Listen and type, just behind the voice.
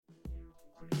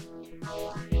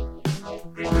Welcome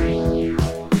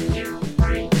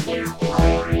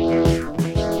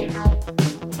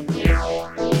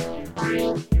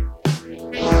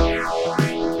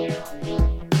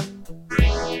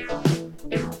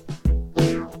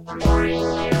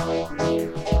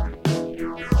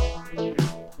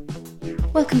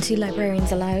to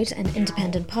Librarians Aloud, an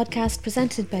independent podcast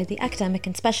presented by the Academic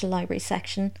and Special Libraries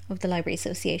section of the Library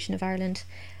Association of Ireland.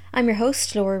 I'm your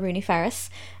host, Laura Rooney-Farris.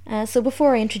 So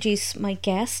before I introduce my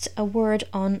guest, a word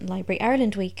on Library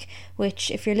Ireland Week, which,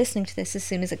 if you're listening to this as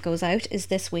soon as it goes out, is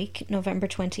this week, November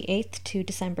 28th to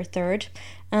December 3rd.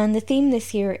 And the theme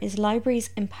this year is Libraries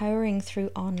Empowering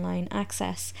Through Online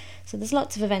Access. So there's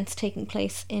lots of events taking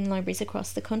place in libraries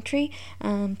across the country.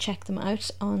 Check them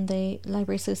out on the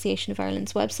Library Association of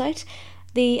Ireland's website.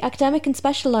 The academic and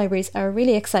special libraries are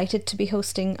really excited to be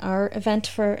hosting our event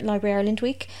for Library Ireland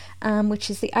Week, which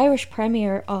is the Irish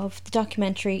premiere of the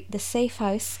documentary The Safe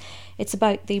House. It's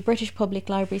about the British public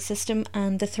library system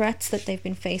and the threats that they've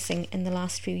been facing in the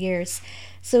last few years.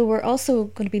 So we're also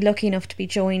going to be lucky enough to be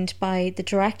joined by the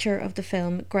director of the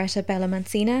film, Greta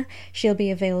Bellamancina. She'll be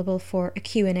available for a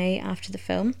Q&A after the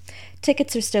film.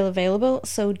 Tickets are still available,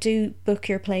 so do book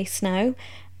your place now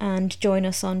and join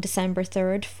us on December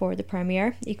 3rd for the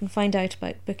premiere. You can find out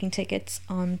about booking tickets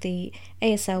on the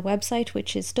ASL website,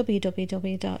 which is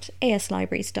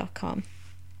www.aslibraries.com.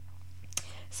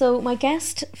 So my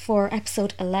guest for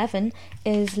episode 11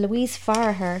 is Louise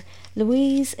Faragher.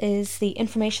 Louise is the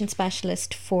information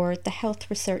specialist for the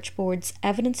Health Research Board's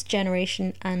Evidence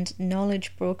Generation and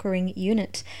Knowledge Brokering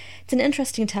Unit. It's an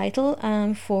interesting title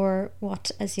for what,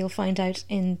 as you'll find out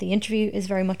in the interview, is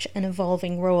very much an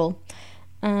evolving role.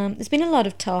 There's been a lot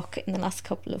of talk in the last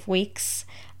couple of weeks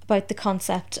about the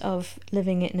concept of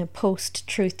living in a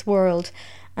post-truth world,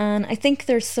 and I think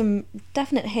there's some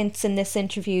definite hints in this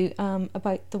interview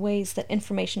about the ways that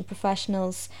information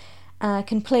professionals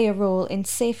can play a role in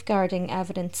safeguarding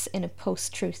evidence in a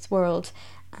post-truth world,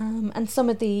 and some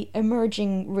of the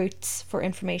emerging routes for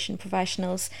information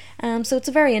professionals. So it's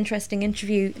a very interesting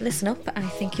interview. Listen up, I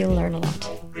think you'll learn a lot.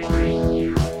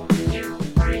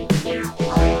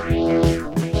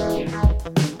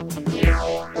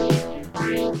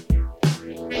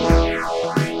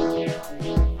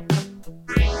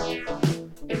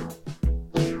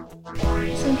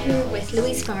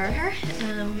 Louise Faragher.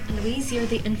 Louise, you're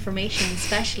the information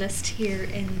specialist here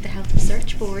in the Health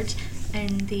Research Board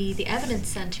and the Evidence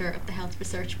Centre of the Health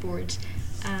Research Board.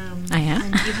 I am.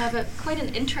 And you have quite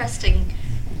an interesting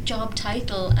job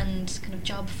title and kind of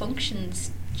job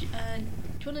functions. Do you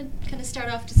want to kind of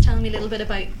start off just telling me a little bit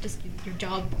about just your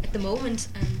job at the moment,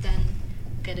 and then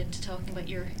get into talking about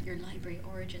your library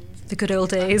origins? The good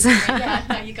old days. Yeah,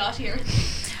 how you got here.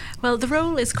 Well, the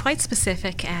role is quite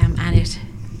specific, and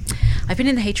I've been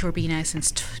in the HRB now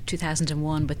since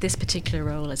 2001, but this particular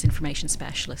role as information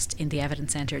specialist in the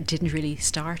Evidence Centre didn't really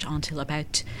start until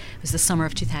it was the summer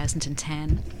of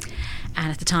 2010.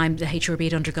 And at the time, the HRB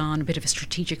had undergone a bit of a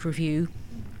strategic review,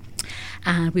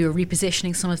 and we were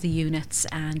repositioning some of the units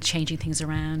and changing things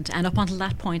around. And up until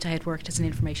that point, I had worked as an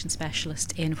information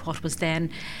specialist in what was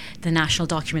then the National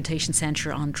Documentation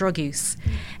Centre on Drug Use,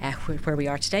 where we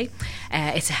are today.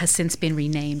 It has since been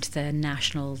renamed the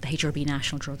HRB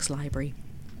National Drugs Library.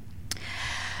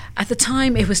 At the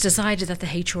time, it was decided that the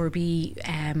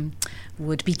HRB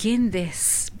would begin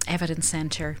this evidence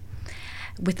centre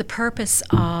with the purpose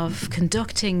of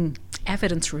conducting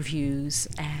evidence reviews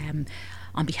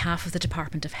on behalf of the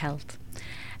Department of Health,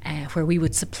 where we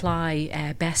would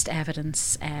supply best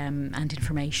evidence and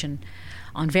information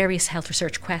on various health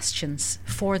research questions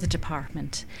for the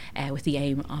department, with the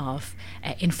aim of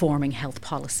informing health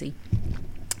policy.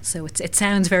 So it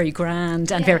sounds very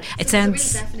grand and it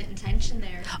sounds. There's a really definite intention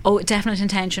there. Oh, definite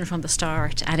intention from the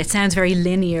start, and it sounds very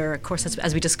linear. Of course,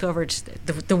 as we discovered,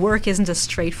 the work isn't as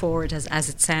straightforward as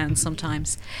it sounds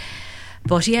sometimes.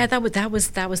 But yeah, that was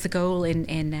the goal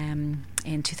in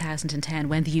 2010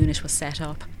 when the unit was set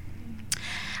up.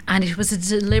 And it was a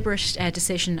deliberate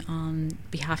decision on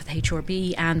behalf of the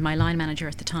HRB and my line manager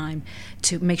at the time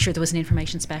to make sure there was an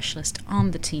information specialist on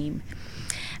the team.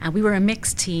 And we were a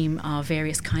mixed team of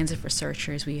various kinds of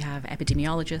researchers. We have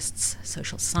epidemiologists,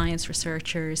 social science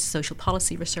researchers, social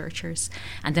policy researchers,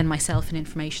 and then myself, an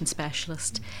information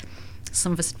specialist.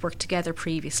 Some of us had worked together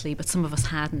previously, but some of us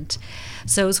hadn't.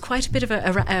 So it was quite a bit of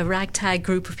a ragtag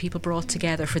group of people brought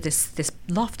together for this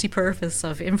lofty purpose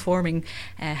of informing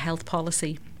health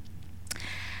policy.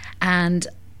 And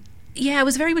Yeah, it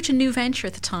was very much a new venture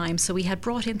at the time. So we had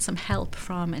brought in some help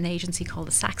from an agency called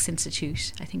the Sachs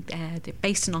Institute. I think they're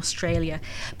based in Australia.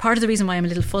 Part of the reason why I'm a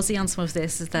little fuzzy on some of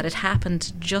this is that it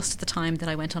happened just at the time that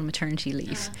I went on maternity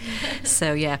leave.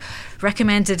 So yeah,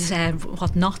 recommended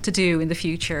what not to do in the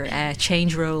future,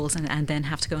 change roles and then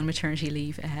have to go on maternity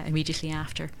leave immediately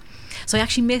after. So I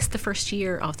actually missed the first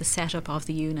year of the setup of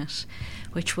the unit,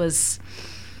 which was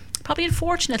probably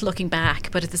unfortunate looking back,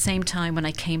 but at the same time when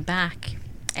I came back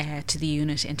to the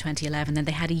unit in 2011, then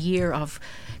they had a year of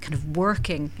kind of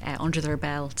working under their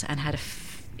belt and had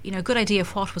a good idea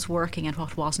of what was working and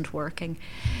what wasn't working.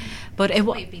 But it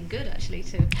might have been good actually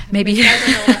to maybe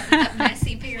that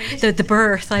messy period. the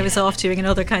birth. I was off doing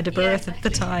another kind of birth at the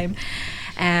time.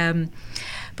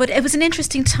 But it was an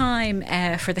interesting time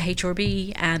for the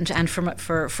HRB and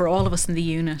for all of us in the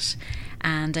unit.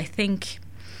 And I think,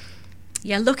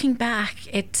 looking back,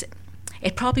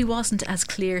 it probably wasn't as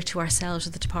clear to ourselves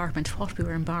as the department what we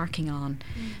were embarking on.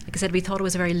 Like I said, we thought it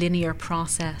was a very linear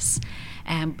process,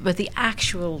 but the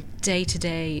actual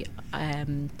day-to-day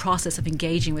process of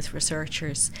engaging with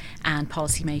researchers and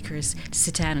policymakers to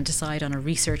sit down and decide on a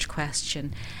research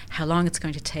question, how long it's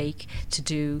going to take to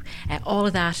do, all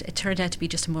of that, it turned out to be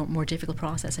just a more difficult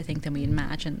process, I think, than we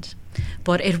imagined.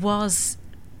 But it was,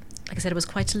 like I said, it was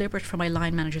quite deliberate from my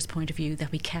line manager's point of view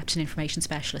that we kept an information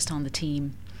specialist on the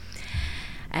team.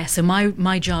 So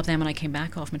my job then when I came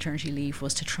back off maternity leave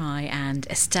was to try and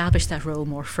establish that role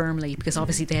more firmly, because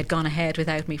obviously they had gone ahead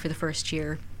without me for the first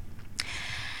year.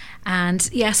 And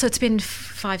so it's been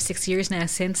 5-6 years now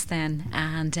since then,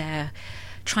 and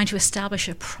trying to establish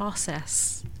a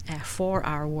process for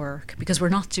our work, because we're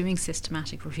not doing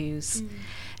systematic reviews.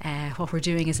 What we're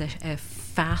doing is a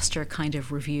faster kind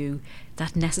of review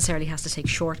that necessarily has to take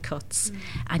shortcuts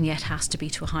and yet has to be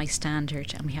to a high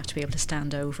standard, and we have to be able to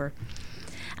stand over.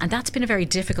 And that's been a very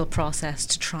difficult process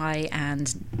to try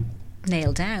and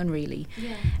nail down, really,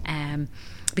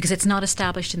 because it's not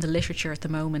established in the literature at the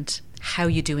moment how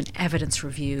you do an evidence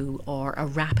review or a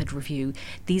rapid review.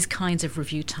 These kinds of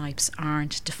review types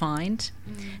aren't defined.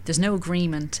 There's no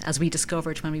agreement, as we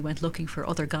discovered when we went looking for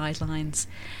other guidelines.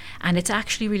 And it's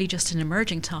actually really just an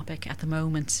emerging topic at the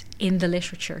moment in the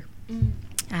literature.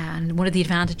 And one of the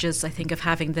advantages, I think, of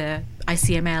having the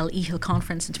ICML EHIL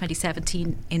conference in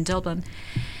 2017 in Dublin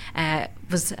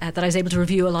was that I was able to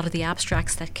review a lot of the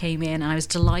abstracts that came in, and I was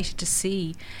delighted to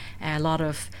see a lot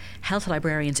of health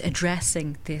librarians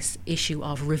addressing this issue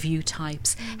of review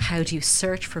types. How do you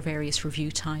search for various review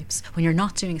types when you're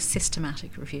not doing a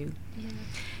systematic review?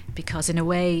 Because in a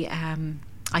way,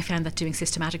 I found that doing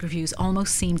systematic reviews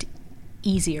almost seemed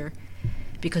easier,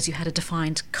 because you had a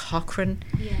defined Cochrane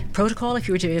protocol if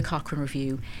you were doing a Cochrane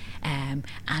review. And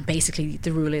basically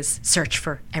the rule is search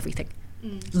for everything.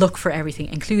 Look for everything,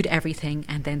 include everything,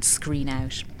 and then screen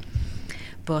out.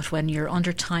 But when you're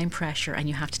under time pressure and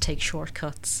you have to take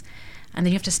shortcuts, and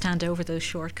then you have to stand over those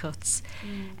shortcuts,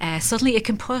 suddenly it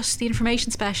can put the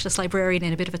information specialist librarian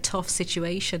in a bit of a tough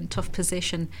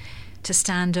position to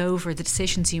stand over the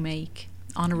decisions you make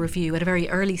on a review at a very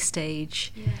early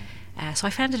stage. So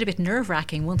I found it a bit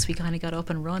nerve-wracking once we kind of got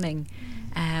up and running.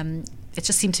 It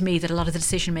just seemed to me that a lot of the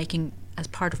decision-making as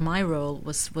part of my role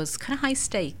was kind of high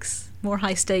stakes, more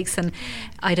high stakes than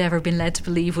I'd ever been led to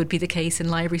believe would be the case in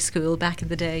library school back in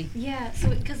the day. Yeah, so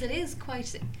because it is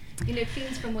quite, it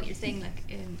feels from what you're saying like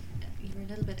you're a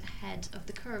little bit ahead of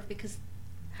the curve, because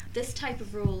this type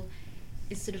of role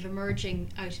is sort of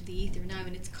emerging out of the ether now,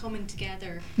 and it's coming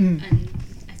together. And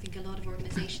I think a lot of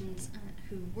organisations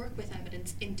who work with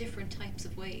evidence in different types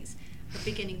of ways are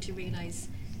beginning to realise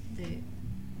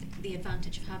the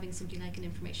advantage of having somebody like an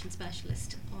information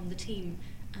specialist on the team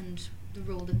and the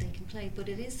role that they can play. But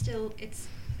it's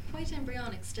quite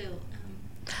embryonic still.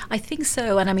 I think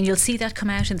so, and I mean you'll see that come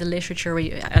out in the literature.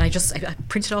 I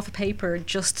printed off a paper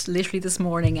just literally this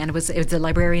morning, and it was the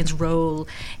librarian's role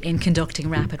in conducting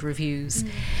rapid reviews.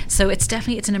 So it's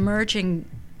an emerging.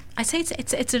 I'd say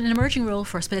it's an emerging role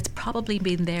for us, but it's probably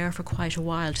been there for quite a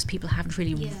while. Just people haven't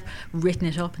really written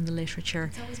it up in the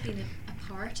literature. It's always been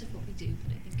a part of what we do,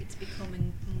 but I think it's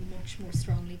becoming much more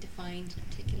strongly defined and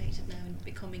articulated now, and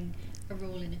becoming a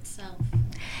role in itself.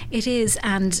 It is,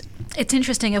 and it's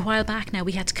interesting. A while back now,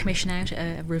 we had to commission out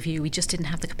a review. We just didn't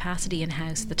have the capacity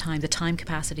in-house at the time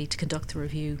capacity to conduct the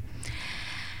review.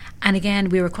 And again,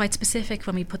 we were quite specific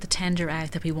when we put the tender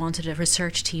out that we wanted a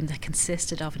research team that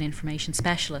consisted of an information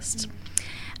specialist.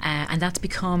 And that's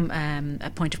become a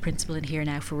point of principle in here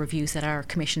now for reviews that are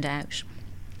commissioned out.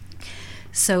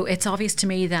 So it's obvious to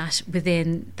me that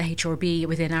within the HRB,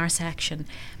 within our section,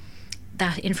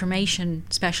 that information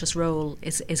specialist role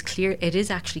is clear. It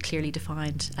is actually clearly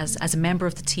defined as a member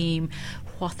of the team,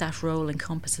 what that role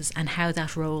encompasses and how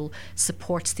that role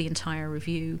supports the entire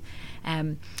review.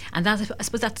 And that, I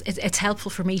suppose that's it's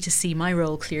helpful for me to see my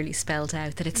role clearly spelled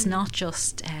out, that it's not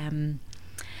just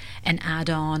an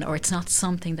add-on, or it's not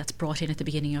something that's brought in at the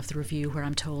beginning of the review where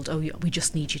I'm told, oh, we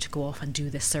just need you to go off and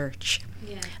do the search.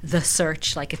 Yeah. The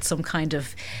search, like it's some kind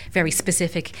of very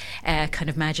specific kind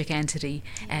of magic entity.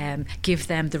 Give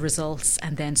them the results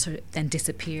and then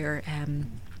disappear.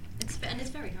 It's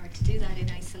very hard to do that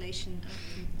in isolation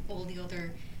of all the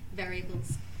other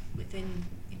variables within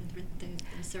the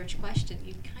research question.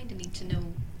 You kind of need to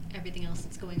know everything else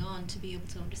that's going on to be able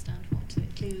to understand what to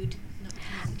include, not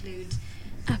include.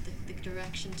 The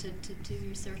direction to do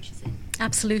your searches in.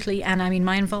 Absolutely, and I mean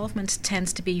my involvement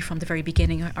tends to be from the very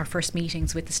beginning, our first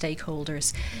meetings with the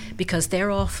stakeholders, because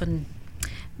they're often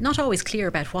not always clear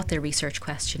about what their research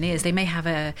question is. They may have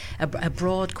a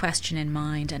broad question in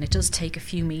mind, and it does take a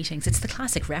few meetings. It's the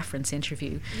classic reference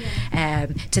interview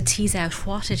to tease out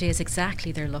what it is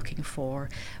exactly they're looking for,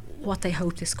 what they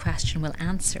hope this question will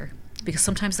answer, because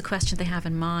sometimes the question they have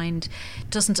in mind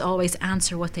doesn't always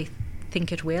answer what they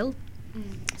think it will.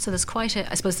 So there's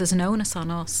there's an onus on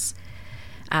us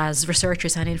as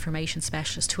researchers and information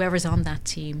specialists, whoever's on that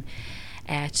team,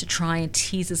 to try and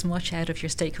tease as much out of your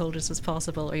stakeholders as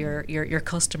possible, or your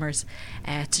customers,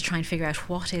 to try and figure out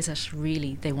what is it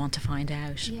really they want to find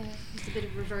out. Yeah, there's a bit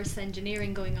of reverse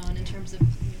engineering going on in terms of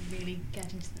really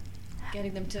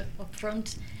getting them to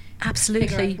upfront absolutely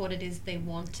figure out what it is they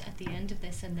want at the end of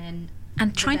this, and then the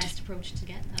best approach to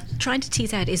get that. Trying to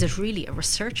tease out, is it really a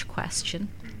research question?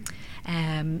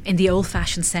 In the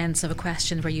old-fashioned sense of a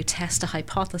question where you test a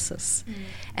hypothesis,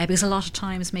 because a lot of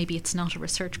times maybe it's not a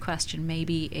research question,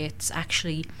 maybe it's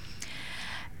actually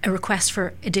a request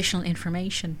for additional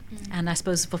information. And I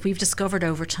suppose what we've discovered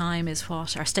over time is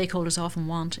what our stakeholders often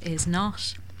want is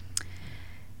not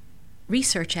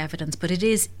research evidence, but it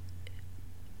is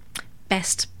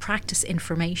best practice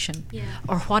information,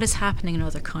 or what is happening in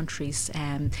other countries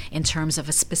in terms of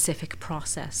a specific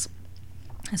process.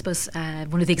 I suppose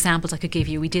one of the examples I could give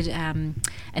you, we did an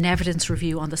evidence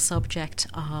review on the subject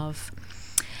of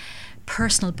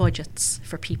personal budgets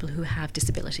for people who have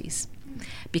disabilities,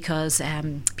 because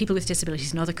people with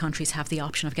disabilities in other countries have the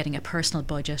option of getting a personal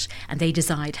budget, and they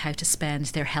decide how to spend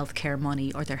their healthcare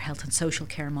money or their health and social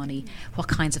care money, what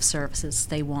kinds of services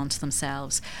they want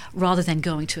themselves, rather than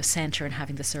going to a centre and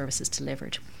having the services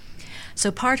delivered.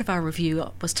 So part of our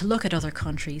review was to look at other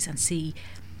countries and see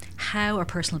how are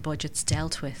personal budgets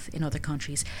dealt with in other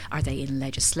countries. Are they in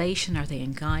legislation? Are they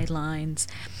in guidelines?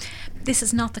 This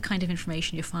is not the kind of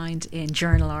information you find in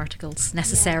journal articles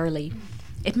necessarily. Yeah.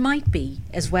 It might be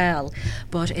as well,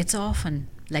 but it's often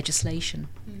legislation.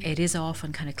 It is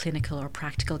often kind of clinical or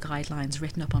practical guidelines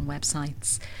written up on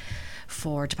websites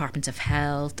for departments of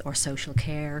health or social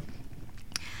care.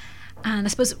 And I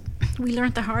suppose we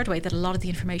learned the hard way that a lot of the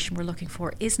information we're looking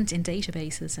for isn't in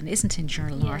databases and isn't in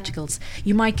journal articles.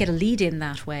 You might get a lead in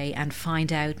that way and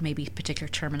find out maybe particular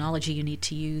terminology you need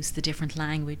to use, the different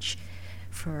language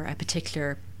for a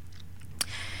particular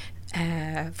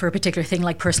thing.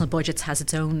 Like personal budgets has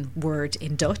its own word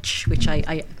in Dutch, which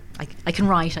I can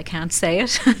write, I can't say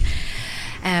it.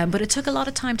 But it took a lot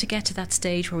of time to get to that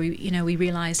stage where we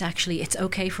realised actually it's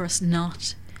okay for us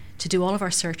not to do all of our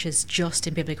searches just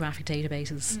in bibliographic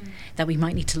databases, that we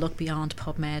might need to look beyond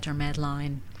PubMed or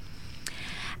Medline,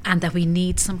 and that we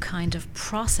need some kind of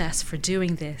process for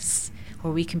doing this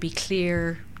where we can be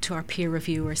clear to our peer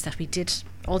reviewers that we did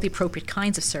all the appropriate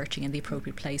kinds of searching in the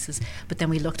appropriate places, but then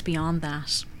we looked beyond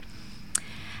that,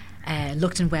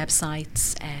 looked in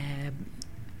websites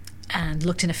and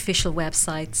looked in official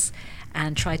websites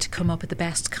and tried to come up with the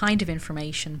best kind of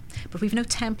information. But we've no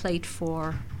template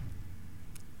for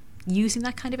using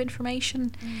that kind of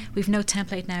information. We've no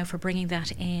template now for bringing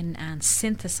that in and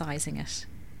synthesizing it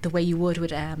the way you would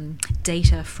with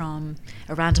data from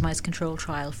a randomized control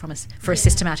trial for a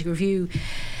systematic review.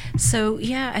 So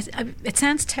it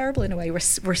sounds terrible in a way.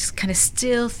 We're kind of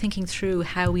still thinking through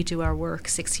how we do our work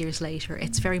 6 years later.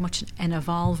 It's very much an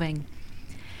evolving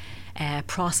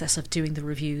process of doing the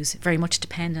reviews, very much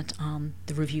dependent on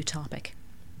the review topic.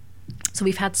 So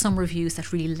we've had some reviews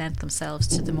that really lent themselves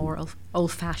to the more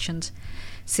old-fashioned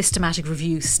systematic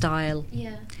review style.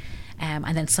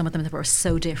 And then some of them that were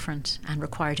so different and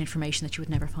required information that you would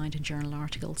never find in journal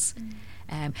articles.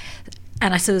 And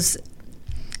I suppose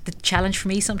the challenge for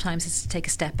me sometimes is to take a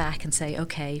step back and say,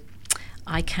 okay,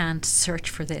 I can't search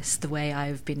for this the way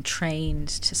I've been trained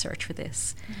to search for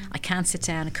this. I can't sit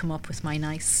down and come up with my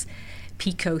nice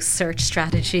PICO search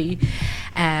strategy,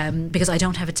 because I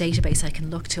don't have a database I can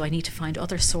look to. I need to find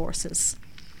other sources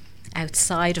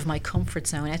outside of my comfort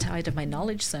zone, outside of my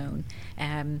knowledge zone.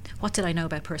 What did I know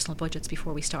about personal budgets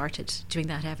before we started doing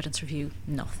that evidence review?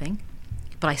 Nothing.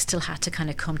 But I still had to kind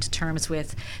of come to terms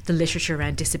with the literature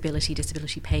around disability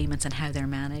payments and how they're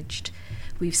managed.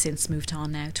 We've since moved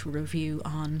on now to a review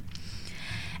on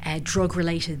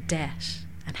drug-related debt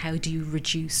and how do you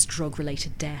reduce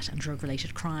drug-related debt and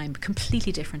drug-related crime.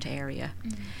 Completely different area.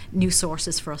 New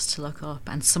sources for us to look up,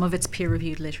 and some of it's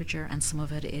peer-reviewed literature and some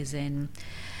of it is in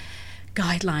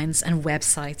guidelines and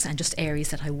websites and just areas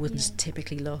that I wouldn't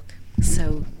typically look.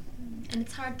 So, and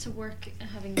it's hard to work,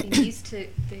 having been used to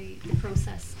the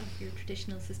process of your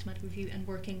traditional systematic review and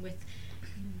working with,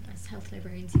 as health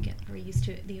librarians, you get very used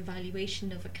to the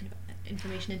evaluation of a kind of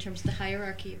information in terms of the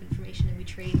hierarchy of information, and we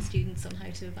train students on how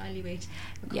to evaluate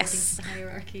according to the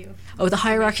hierarchy of the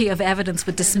hierarchy of evidence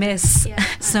would dismiss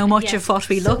so much of what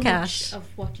we look at. So much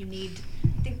of what you need,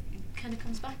 I think, kind of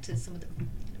comes back to some of the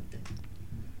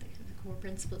core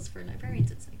principles for librarians.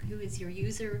 It's like, who is your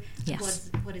user?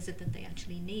 What is it that they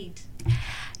actually need?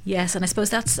 Yes, and I suppose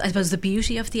that's the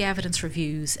beauty of the evidence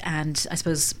reviews, and I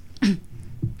suppose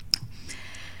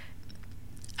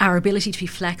our ability to be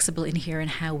flexible in here and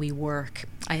how we work.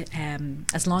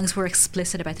 As long as we're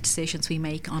explicit about the decisions we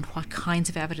make on what kinds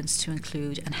of evidence to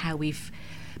include and how we've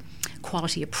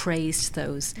quality appraised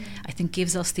those, I think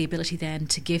gives us the ability then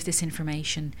to give this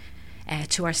information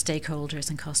to our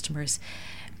stakeholders and customers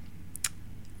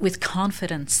with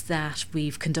confidence that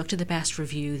we've conducted the best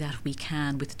review that we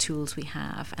can with the tools we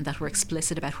have, and that we're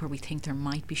explicit about where we think there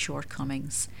might be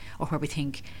shortcomings or where we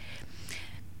think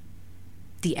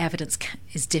the evidence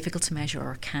is difficult to measure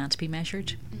or can't be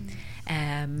measured.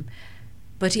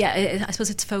 But yeah, I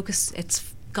suppose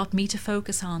it's got me to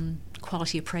focus on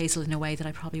quality appraisal in a way that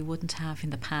I probably wouldn't have in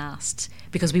the past,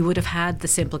 because we would have had the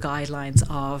simple guidelines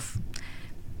of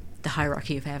the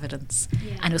hierarchy of evidence,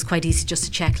 and it was quite easy just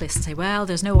to checklist and say, well,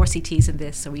 there's no RCTs in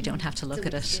this, so we don't have to look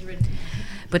at it.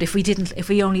 But if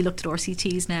we only looked at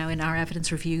RCTs now in our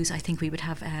evidence reviews, I think we would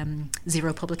have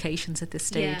 0 publications at this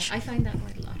stage. Yeah, I find that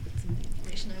quite a lot with some of the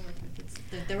information I work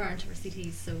with. There aren't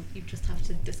RCTs, so you just have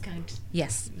to discount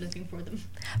looking for them.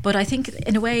 But I think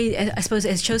in a way, I suppose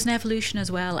it shows an evolution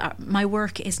as well. My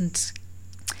work isn't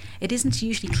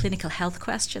usually clinical health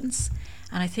questions,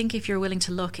 and I think if you're willing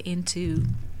to look into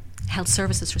health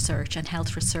services research and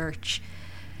health research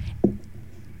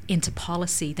into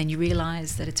policy, then you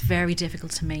realise that it's very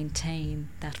difficult to maintain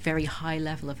that very high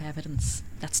level of evidence,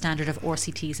 that standard of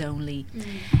RCTs only,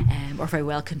 or very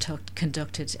well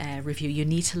conducted review. You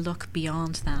need to look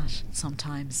beyond that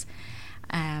sometimes.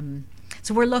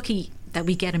 So we're lucky that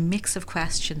we get a mix of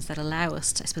questions that allow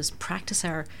us to, I suppose, practice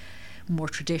our more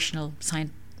traditional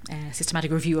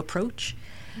systematic review approach,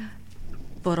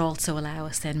 but also allow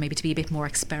us then maybe to be a bit more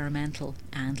experimental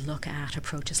and look at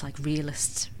approaches like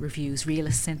realist reviews,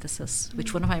 realist synthesis,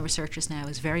 which one of my researchers now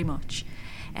is very much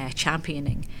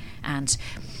championing and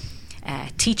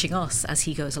teaching us as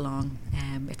he goes along.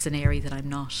 It's an area that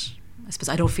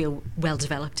I don't feel well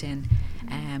developed in,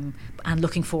 and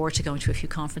looking forward to going to a few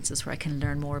conferences where I can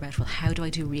learn more about, well, how do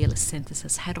I do realist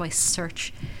synthesis? How do I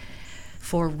search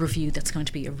for a review that's going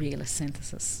to be a realist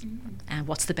synthesis, and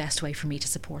what's the best way for me to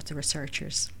support the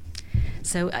researchers?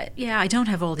 So I don't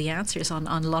have all the answers on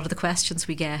a lot of the questions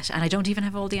we get, and I don't even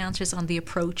have all the answers on the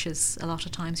approaches. A lot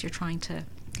of times you're trying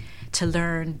to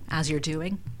learn as you're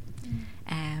doing.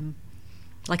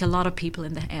 Like a lot of people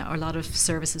or a lot of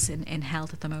services in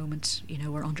health at the moment,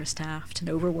 we're understaffed and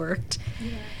overworked.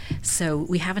 So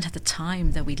we haven't had the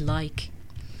time that we'd like,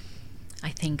 I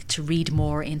think, to read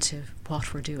more into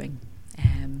what we're doing.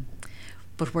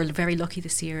 But we're very lucky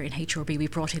this year in HRB. We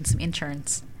brought in some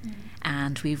interns,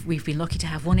 and we've been lucky to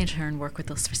have one intern work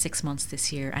with us for 6 months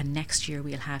this year, and next year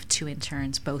we'll have 2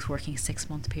 interns, both working a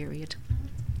 6-month period.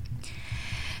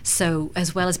 So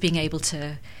as well as being able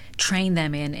to train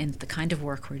them in the kind of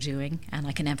work we're doing, and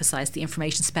I can emphasise the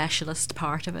information specialist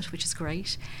part of it, which is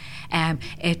great,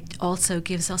 it also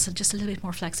gives us just a little bit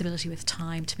more flexibility with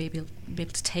time to be able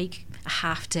to take a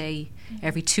half day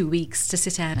every 2 weeks to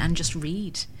sit down and just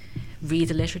read the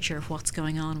literature of what's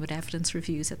going on with evidence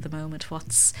reviews at the moment.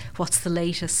 What's the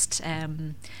latest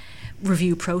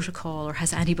review protocol, or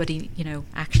has anybody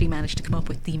actually managed to come up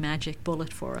with the magic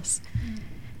bullet for us?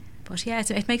 But yeah,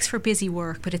 it makes for busy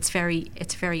work, but it's very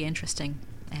interesting,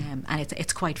 and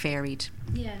it's quite varied.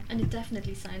 Yeah, and it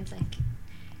definitely sounds like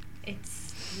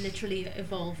it's literally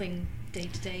evolving day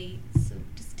to day. So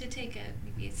just to take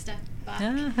maybe a step back,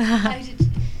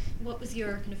 what was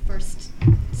your kind of first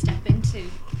step into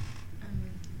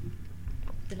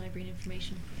the library and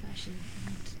information profession? profession?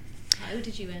 And how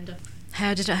did you end up?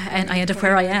 How did I end up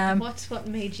where I am? What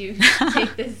made you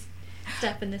take this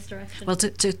step in this direction? Well,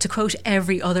 to quote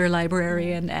every other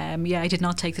librarian, I did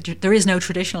not take there is no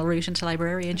traditional route into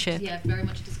librarianship. Yeah, very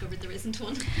much discovered there isn't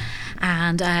one.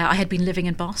 And I had been living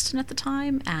in Boston at the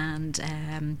time,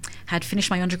 and had finished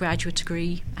my undergraduate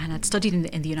degree, and had studied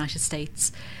in the United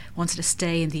States, wanted to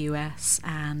stay in the US,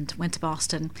 and went to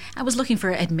Boston. I was looking for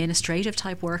administrative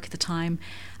type work at the time.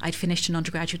 I'd finished an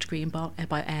undergraduate degree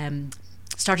in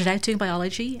started out doing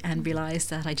biology and realised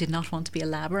that I did not want to be a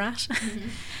lab rat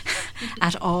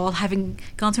at all. Having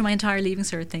gone through my entire Leaving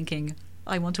Cert thinking,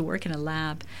 I want to work in a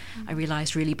lab, I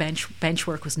realised really bench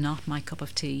work was not my cup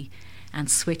of tea, and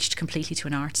switched completely to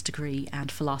an arts degree and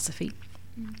philosophy.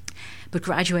 But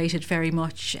graduated very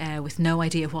much with no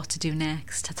idea what to do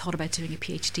next. I thought about doing a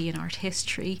PhD in art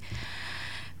history,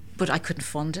 but I couldn't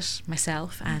fund it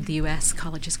myself, and the US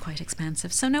college is quite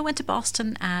expensive. So I went to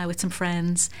Boston with some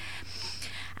friends,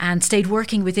 and stayed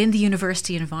working within the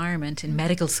university environment in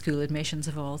medical school admissions,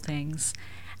 of all things.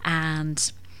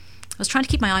 And I was trying to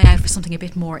keep my eye out for something a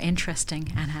bit more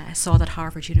interesting, and I saw that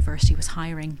Harvard University was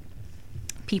hiring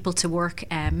people to work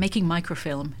making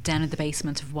microfilm down in the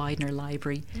basement of Widener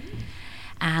Library.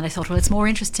 And I thought, well, it's more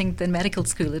interesting than medical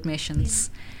school admissions.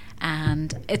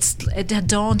 And it had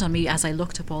dawned on me as I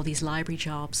looked up all these library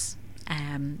jobs,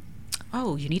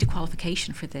 you need a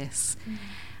qualification for this.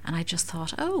 And I just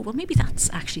thought, well, maybe that's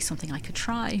actually something I could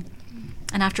try.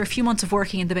 And after a few months of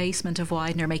working in the basement of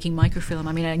Widener making microfilm,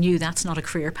 I mean, I knew that's not a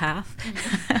career path.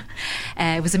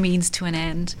 It was a means to an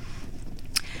end.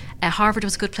 Harvard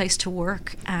was a good place to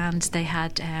work, and they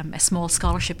had a small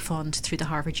scholarship fund through the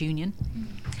Harvard Union.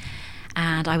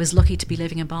 And I was lucky to be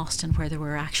living in Boston, where there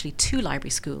were actually two library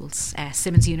schools.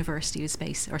 Simmons University was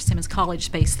based, or Simmons College is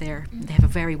based there. They have a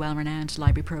very well-renowned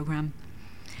library program.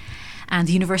 And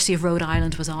the University of Rhode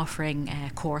Island was offering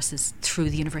courses through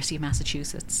the University of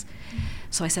Massachusetts.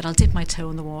 So I said, I'll dip my toe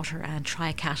in the water and try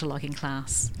a cataloguing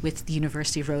class with the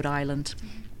University of Rhode Island.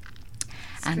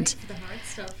 Straight to the hard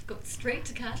stuff, go straight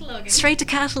to cataloguing. Straight to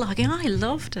cataloguing. I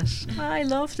loved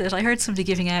it. I heard somebody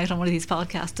giving out on one of these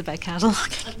podcasts about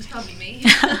cataloguing. That was probably me.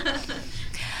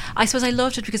 I suppose I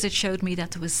loved it because it showed me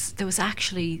that there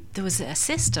was a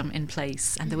system in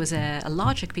place, and there was a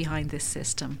logic behind this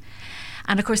system.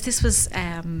 And of course, this was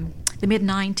the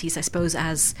mid-90s, I suppose,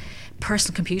 as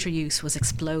personal computer use was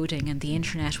exploding and the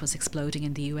internet was exploding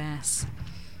in the US.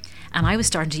 And I was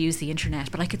starting to use the internet,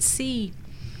 but I could see,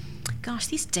 gosh,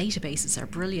 these databases are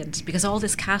brilliant, because all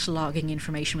this cataloguing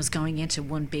information was going into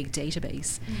one big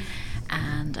database.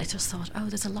 And I just thought,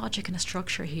 there's a logic and a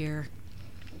structure here.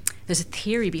 There's a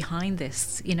theory behind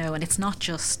this, and it's not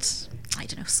just, I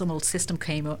don't know, some old system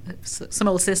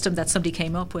that somebody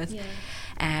came up with.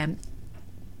 Yeah.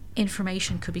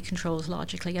 Information could be controlled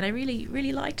logically, and I really,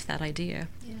 really liked that idea.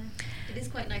 Yeah, it is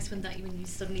quite nice when you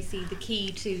suddenly see the key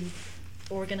to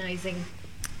organising.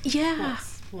 Yeah.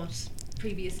 What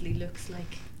previously looks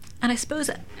like. And I suppose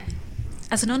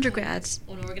as an undergrad,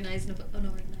 unorganisable.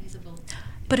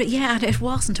 But it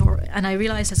wasn't. And I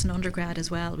realised as an undergrad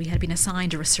as well, we had been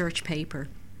assigned a research paper.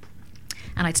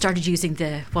 And I'd started using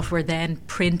what were then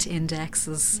print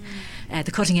indexes,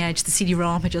 the cutting edge. The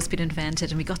CD-ROM had just been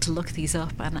invented, and we got to look these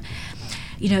up. And,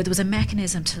 there was a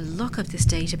mechanism to look up this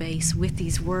database with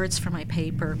these words for my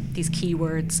paper, these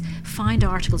keywords, find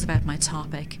articles about my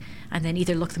topic, and then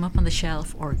either look them up on the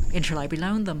shelf or interlibrary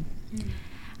loan them.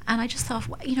 And I just thought,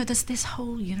 there's this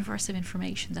whole universe of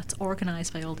information that's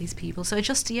organised by all these people. So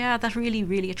that really,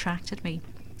 really attracted me.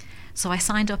 So I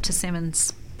signed up to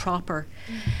Simmons proper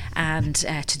and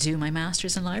to do my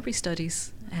master's in library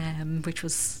studies, which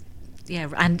was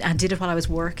and did it while I was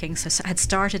working. So I had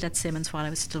started at Simmons while I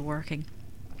was still working,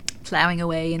 ploughing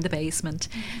away in the basement,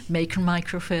 making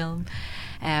microfilm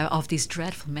of these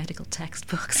dreadful medical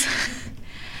textbooks.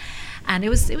 And it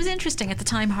was interesting. At the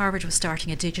time, Harvard was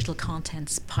starting a digital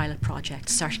contents pilot project,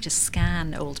 starting to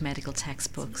scan old medical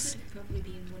textbooks. So could probably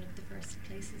be in one of the first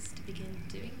places to begin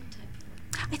doing that type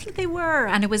of work. I think they were,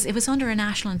 and it was under a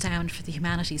National Endowment for the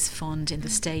Humanities Fund in the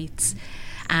States.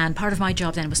 And part of my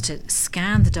job then was to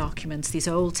scan the documents, these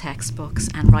old textbooks,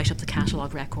 and write up the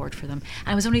catalogue record for them.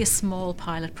 And it was only a small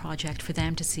pilot project for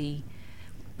them to see,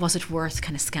 was it worth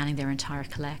kind of scanning their entire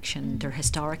collection, their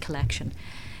historic collection?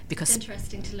 Because it's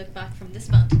interesting to look back from this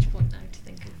vantage point now to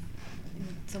think of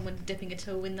someone dipping a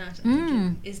toe in that and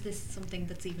thinking, is this something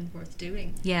that's even worth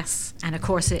doing? Yes, and of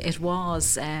course it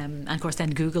was, and of course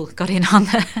then Google got in on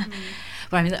that.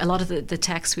 But I mean, a lot of the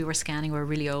texts we were scanning were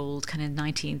really old, kind of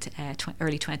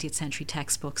early 20th century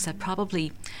textbooks that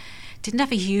probably didn't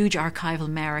have a huge archival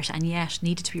merit and yet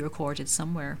needed to be recorded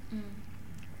somewhere.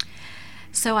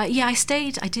 So I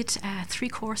did 3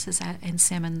 courses in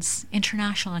Simmons: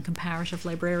 international and comparative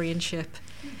librarianship,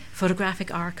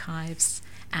 photographic archives,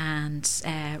 and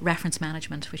reference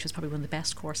management, which was probably one of the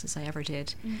best courses I ever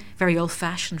did. Very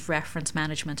old-fashioned reference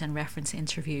management and reference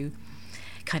interview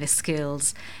kind of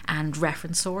skills, and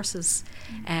reference sources.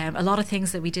 A lot of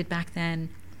things that we did back then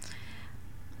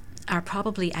are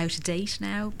probably out of date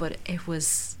now, but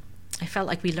I felt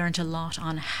like we learned a lot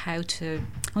on how to,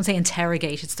 I won't say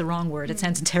interrogate, it's the wrong word, it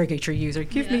sounds interrogate your user,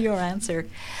 give me your answer,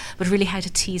 but really how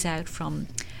to tease out from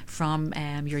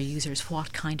your users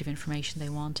what kind of information they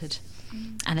wanted.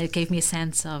 And it gave me a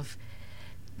sense of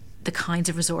the kinds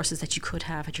of resources that you could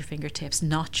have at your fingertips,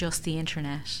 not just the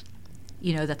internet,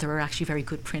 that there are actually very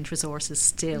good print resources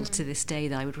still to this day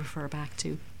that I would refer back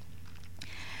to.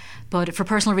 But for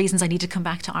personal reasons, I needed to come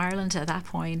back to Ireland at that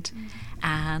point,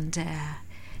 and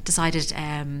decided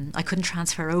I couldn't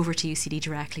transfer over to UCD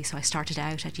directly, so I started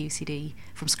out at UCD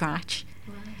from scratch,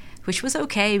 which was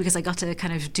okay because I got to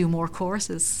kind of do more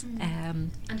courses.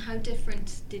 And how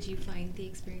different did you find the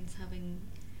experience having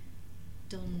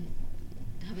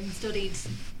studied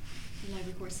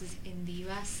library courses in the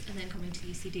US and then coming to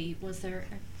UCD? Was there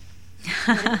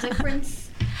a difference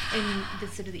in the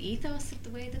sort of the ethos of the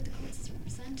way that the courses were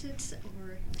presented,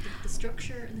 or the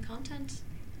structure and the content?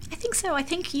 I think so. I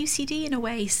think UCD in a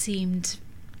way seemed,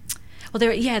 the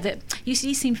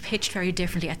UCD seemed pitched very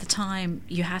differently. At the time,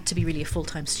 you had to be really a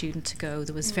full-time student to go.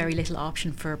 There was very little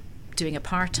option for doing a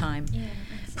part-time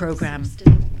programme,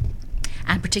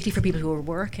 and particularly for people who were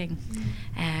working.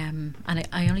 And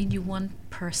I only knew one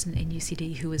person in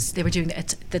UCD they were doing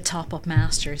the top-up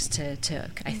masters to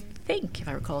I think, if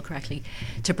I recall correctly,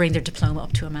 to bring their diploma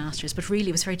up to a master's. But really,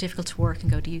 it was very difficult to work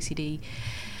and go to UCD.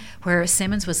 Where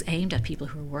Simmons was aimed at people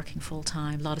who were working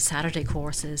full-time, a lot of Saturday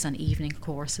courses and evening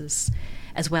courses,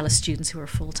 as well as students who were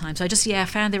full-time. So I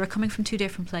found they were coming from 2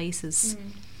 different places.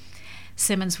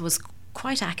 Simmons was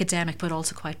quite academic, but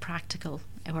also quite practical,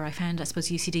 where I found, I suppose,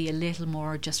 UCD a little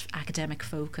more just academic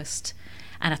focused.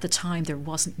 And at the time, there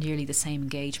wasn't nearly the same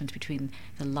engagement between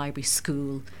the library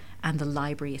school and the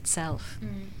library itself.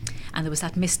 And there was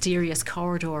that mysterious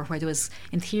corridor where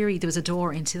in theory there was a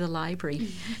door into the library,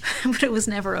 but it was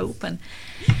never open.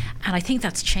 And I think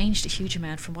that's changed a huge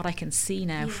amount from what I can see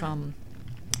now from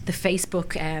the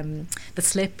Facebook, the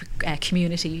SLIP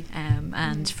community,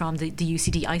 and from the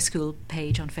UCD iSchool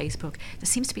page on Facebook. There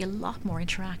seems to be a lot more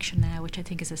interaction now, which I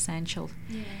think is essential.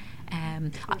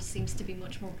 It seems to be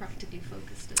much more practically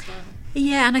focused as well.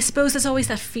 Yeah, and I suppose there's always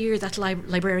that fear that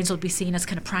librarians will be seen as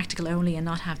kind of practical only and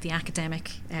not have the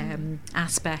academic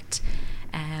aspect.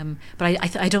 But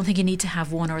I don't think you need to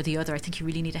have one or the other. I think you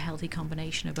really need a healthy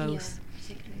combination of both. Yeah,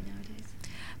 particularly nowadays.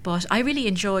 But I really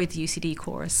enjoyed the UCD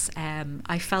course.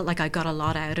 I felt like I got a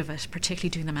lot out of it,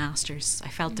 particularly doing the masters. I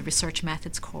felt the research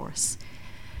methods course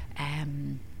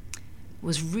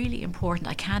was really important.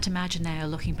 I can't imagine now,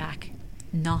 looking back,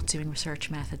 not doing research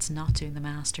methods, not doing the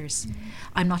masters.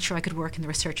 I'm not sure I could work in the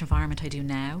research environment I do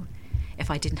now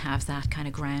if I didn't have that kind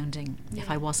of grounding,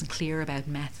 if I wasn't clear about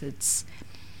methods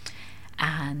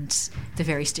and the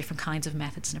various different kinds of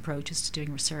methods and approaches to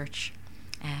doing research.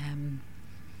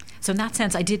 So in that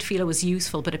sense, I did feel it was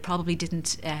useful, but it probably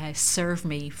didn't serve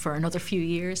me for another few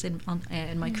years in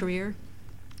my career.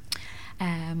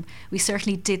 We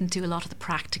certainly didn't do a lot of the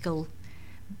practical.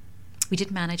 We did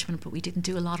management, but we didn't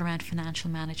do a lot around financial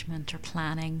management or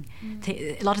planning.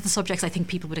 A lot of the subjects I think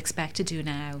people would expect to do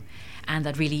now, and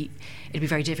that really it'd be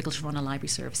very difficult to run a library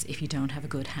service if you don't have a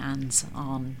good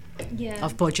hands-on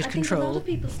of budget control. I think a lot of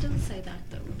people still say that,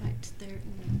 though, about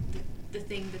the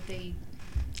thing that they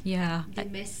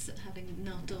miss having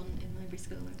not done in library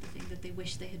school, or the thing that they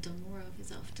wish they had done more of,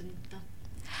 is often that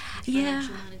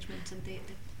financial management and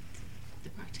the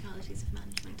practicalities of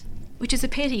management. Which is a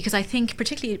pity, because I think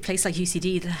particularly a place like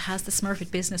UCD that has the Smurfit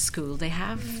Business School, they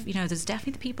have, there's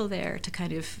definitely the people there to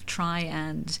kind of try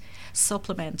and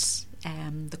supplement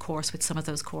the course with some of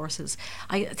those courses.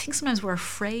 I think sometimes we're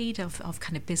afraid of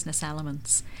kind of business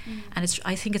elements, and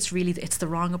I think it's the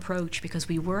wrong approach, because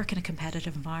we work in a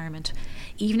competitive environment.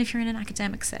 Even if you're in an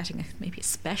academic setting, maybe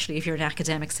especially if you're in an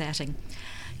academic setting,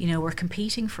 we're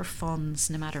competing for funds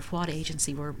no matter what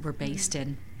agency we're based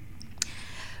in.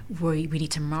 We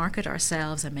need to market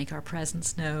ourselves and make our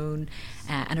presence known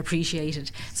and appreciated.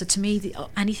 So to me,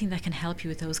 anything that can help you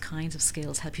with those kinds of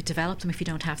skills, help you develop them if you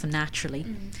don't have them naturally.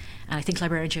 And I think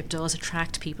librarianship does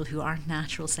attract people who aren't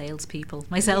natural salespeople,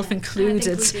 myself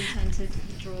included. I think we do tend to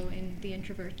draw in the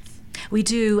introverts. We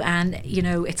do, and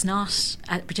it's not,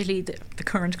 particularly the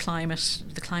current climate,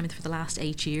 the climate for the last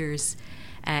 8 years,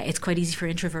 It's quite easy for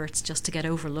introverts just to get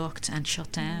overlooked and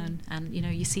shut down. And,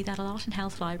 you see that a lot in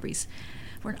health libraries.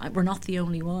 We're not the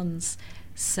only ones.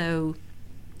 So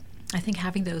I think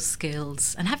having those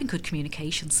skills and having good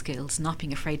communication skills, not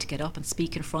being afraid to get up and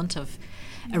speak in front of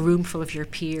a room full of your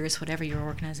peers, whatever your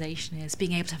organisation is,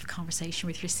 being able to have a conversation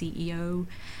with your CEO.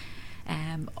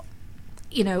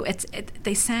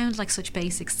 They sound like such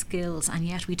basic skills, and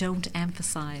yet we don't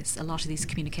emphasise a lot of these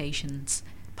communications,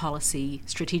 policy,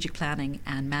 strategic planning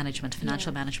and management,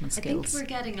 financial management skills. I think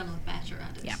we're getting a lot better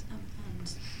at it, yeah.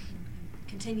 And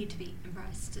continue to be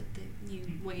impressed at the new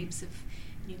waves of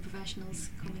new professionals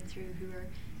coming through who are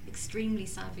extremely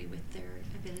savvy with their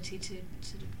ability to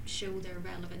show their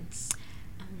relevance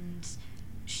and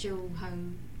show how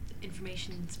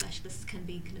information specialists can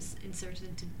be kind of inserted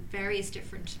into various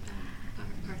different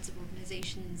parts of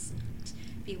organisations and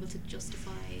be able to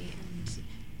justify and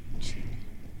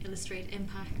illustrate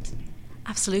impact.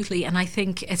 Absolutely, and I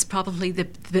think it's probably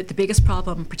the biggest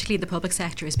problem, particularly in the public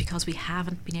sector, is because we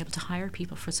haven't been able to hire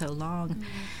people for so long.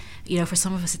 For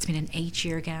some of us it's been an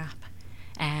 8-year gap,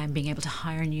 being able to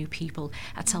hire new people.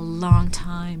 That's a long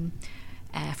time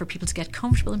for people to get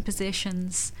comfortable in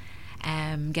positions,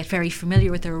 get very familiar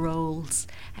with their roles.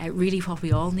 Really what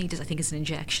we all need is an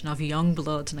injection of young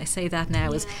blood, and I say that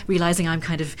now as realising I'm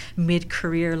kind of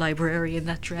mid-career librarian,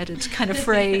 that dreaded kind of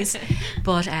phrase.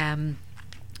 But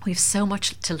we have so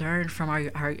much to learn from our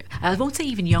I won't say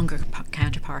even younger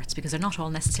counterparts, because they're not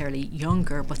all necessarily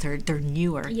younger, but they're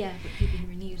newer. Yeah, but people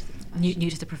who are new to the profession. New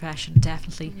to the profession,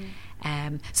 definitely.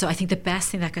 So I think the best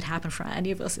thing that could happen for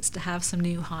any of us is to have some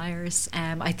new hires.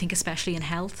 I think especially in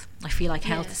health. I feel like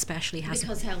health especially has...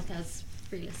 Because health has,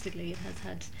 realistically, it has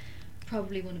had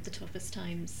probably one of the toughest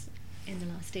times in the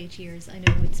last 8 years. I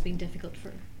know it's been difficult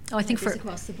for libraries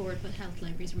across the board, but health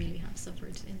libraries really have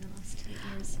suffered in the last 8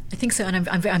 years. I think so, and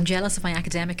I'm jealous of my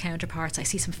academic counterparts. I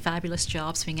see some fabulous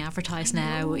jobs being advertised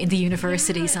now in the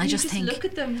universities, and I just think... look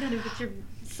at them kind of with your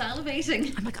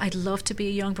salivating. I'm like, I'd love to be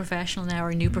a young professional now, or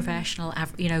a new professional,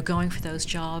 going for those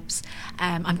jobs.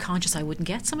 I'm conscious I wouldn't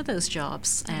get some of those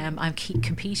jobs. I'm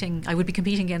competing. I would be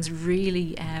competing against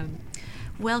really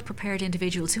well-prepared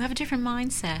individuals who have a different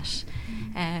mindset.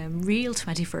 Real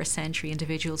 21st century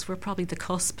individuals. We're probably the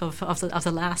cusp of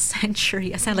the last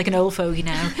century. I sound like an old fogey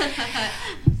now.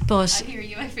 But I hear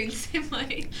you. I feel the same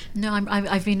way. No,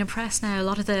 I've been impressed now. A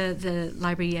lot of the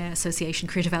Library Association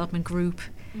Career Development Group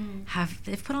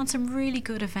they've put on some really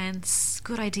good events,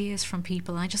 good ideas from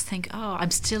people, and I just think,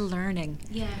 I'm still learning.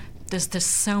 Yeah. There's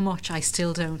so much I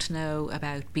still don't know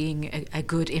about being a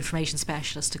good information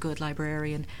specialist, a good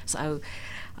librarian. So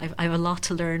I have a lot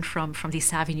to learn from these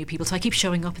savvy new people. So I keep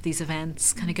showing up at these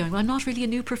events, kind of going, well, I'm not really a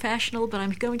new professional, but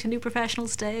I'm going to New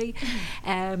Professionals Day.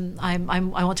 I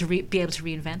want to be able to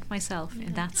reinvent myself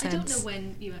in that sense. I don't know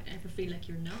when you ever feel like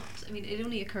you're not. I mean, it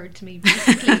only occurred to me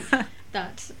recently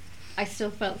that I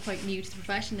still felt quite new to the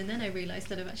profession, and then I realised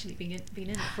that I've actually been in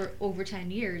it for over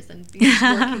 10 years and been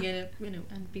working in it,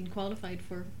 and been qualified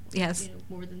for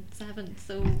more than 7.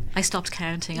 So I stopped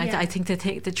counting. I think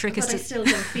the trick is I still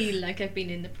don't feel like I've been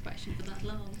in the profession for that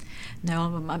long. No,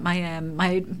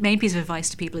 my main piece of advice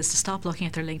to people is to stop looking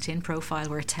at their LinkedIn profile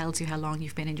where it tells you how long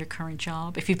you've been in your current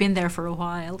job. If you've been there for a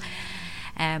while.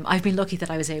 I've been lucky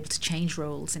that I was able to change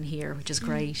roles in here, which is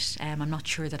great. I'm not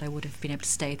sure that I would have been able to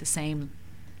stay at the same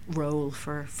role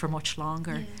for much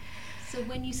longer. Yeah. So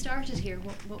when you started here,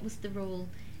 what was the role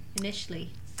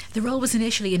initially? The role was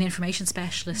initially an information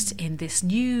specialist in this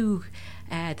new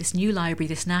library,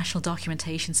 this National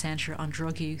Documentation Centre on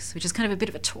Drug Use, which is kind of a bit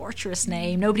of a torturous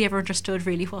name. Nobody ever understood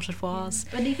really what it was.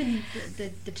 But even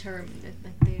the term,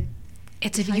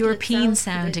 it's a European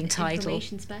sounding title.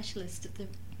 Information specialist.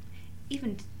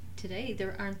 Even today,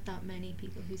 there aren't that many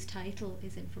people whose title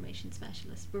is information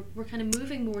specialist. We're kind of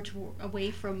moving more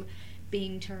away from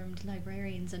being termed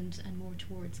librarians and more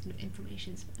towards kind of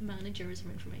information managers or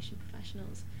information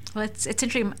professionals. Well, it's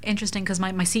interesting because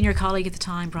my senior colleague at the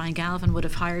time, Brian Galvin, would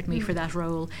have hired me for that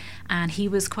role, and he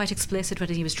was quite explicit when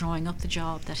he was drawing up the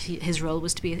job that his role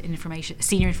was to be a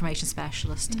senior information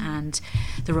specialist, and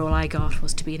the role I got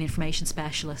was to be an information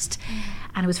specialist.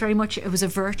 And it was very much, it was a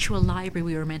virtual library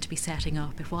we were meant to be setting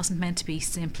up. It wasn't meant to be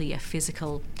simply a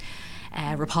physical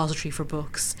repository for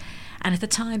books. And at the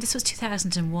time, this was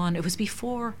 2001, it was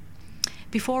before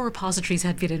repositories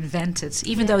had been invented,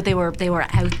 even though they were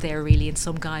out there really in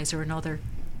some guise or another.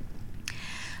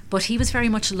 But he was very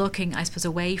much looking, I suppose,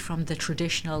 away from the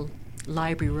traditional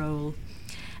library role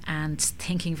and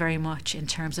thinking very much in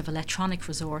terms of electronic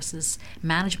resources,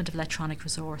 management of electronic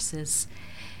resources,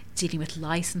 dealing with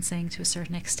licensing to a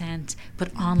certain extent,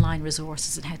 but online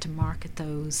resources and how to market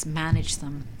those, manage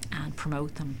them and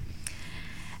promote them.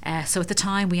 So at the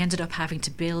time, we ended up having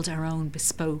to build our own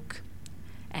bespoke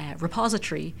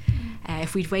repository.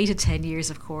 If we'd waited 10 years,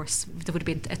 of course, there would have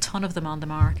been a ton of them on the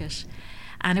market.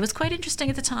 And it was quite interesting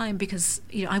at the time because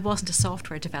I wasn't a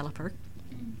software developer.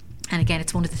 And again,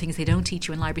 it's one of the things they don't teach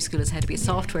you in library school is how to be a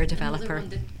software developer.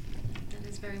 Another one that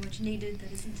is very much needed,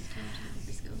 that isn't taught in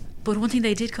library school. But one thing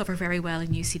they did cover very well in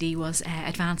UCD was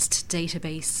advanced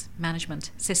database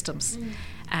management systems.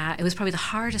 It was probably the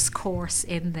hardest course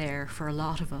in there for a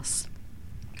lot of us.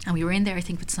 And we were in there, I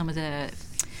think, with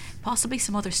possibly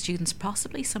some other students,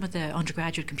 possibly some of the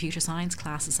undergraduate computer science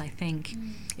classes, I think.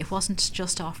 It wasn't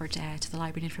just offered to the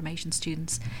library and information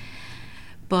students.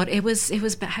 But it was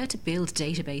about how to build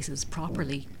databases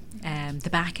properly, the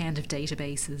back end of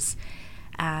databases.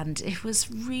 And it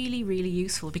was really, really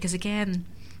useful because, again,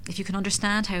 if you can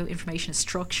understand how information is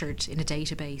structured in a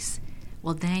database,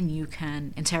 well, then you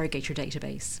can interrogate your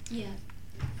database. Yeah.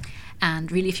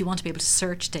 And really, if you want to be able to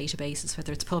search databases,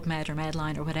 whether it's PubMed or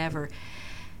Medline or whatever,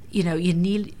 you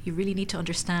really need to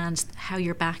understand how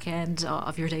your back end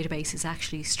of your database is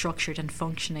actually structured and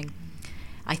functioning,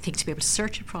 I think, to be able to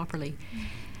search it properly.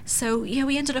 So,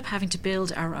 we ended up having to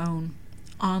build our own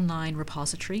online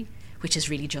repository, which is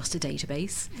really just a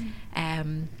database,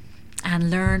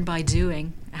 and learn by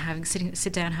doing,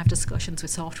 sit down and have discussions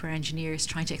with software engineers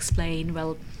trying to explain,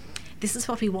 well, this is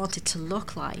what we want it to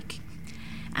look like.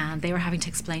 And they were having to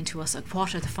explain to us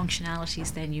what are the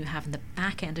functionalities then you have in the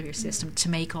back end of your system to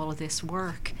make all of this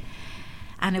work.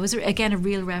 And it was, again, a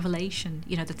real revelation,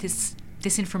 that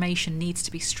this information needs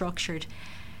to be structured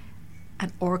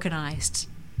and organised.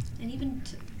 And even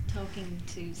talking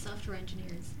to software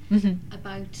engineers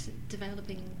about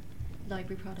developing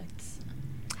library products.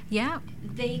 Yeah.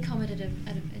 They come at it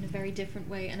in a very different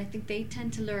way, and I think they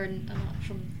tend to learn a lot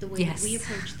from the way that we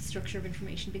approach the structure of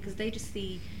information, because they just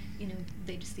see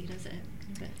it as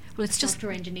a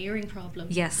software engineering problem.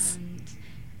 Yes. And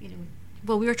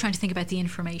well, we were trying to think about the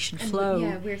information flow.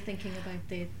 Yeah, we're thinking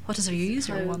about what does our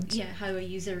user want? Yeah, how a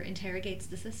user interrogates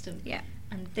the system. Yeah.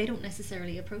 And they don't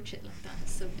necessarily approach it like that.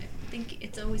 So I think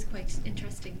it's always quite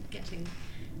interesting getting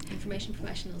information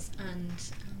professionals and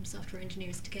software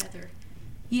engineers together.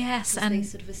 Yes, and they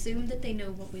sort of assume that they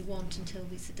know what we want until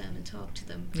we sit down and talk to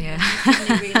them. Yeah. And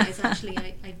they realise, actually,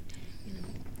 I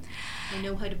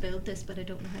know how to build this, but I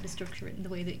don't know how to structure it in the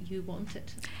way that you want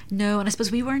it. No, and I suppose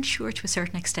we weren't sure to a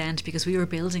certain extent because we were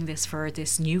building this for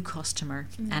this new customer,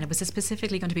 and it was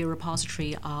specifically going to be a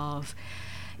repository of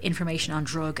information on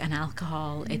drug and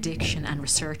alcohol addiction and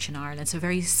research in Ireland. So a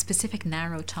very specific,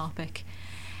 narrow topic.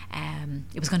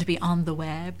 It was going to be on the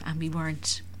web, and we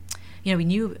weren't... we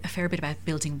knew a fair bit about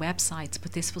building websites,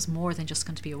 but this was more than just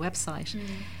going to be a website.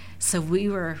 So we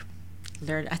were...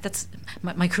 That's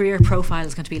my career profile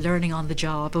is going to be learning on the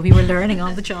job, but we were learning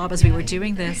on the job as we were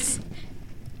doing this.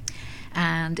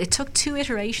 And it took 2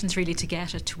 iterations really to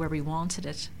get it to where we wanted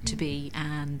it to be,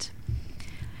 and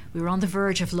we were on the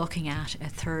verge of looking at a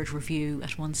 3rd review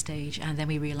at one stage, and then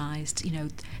we realised,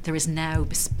 there is now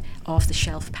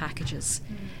off-the-shelf packages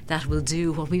that will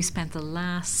do what we've spent the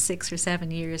last 6 or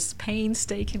 7 years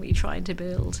painstakingly trying to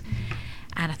build.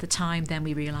 And at the time, then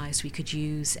we realised we could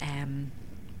use...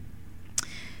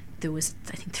 there was,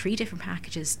 I think, 3 different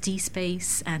packages: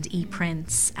 DSpace and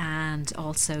ePrints, and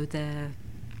also the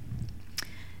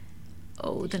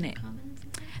name,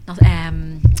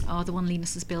 not the one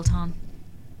Linus is built on,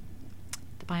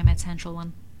 the Biomed Central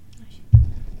one.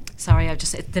 Sorry,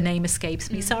 the name escapes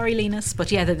me. Sorry, Linus,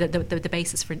 but yeah, the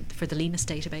basis for the Linus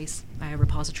database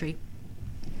repository.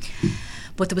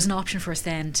 But there was an option for us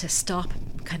then to stop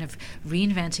kind of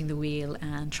reinventing the wheel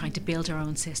and trying to build our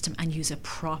own system and use a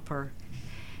proper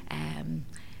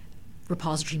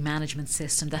repository management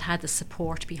system that had the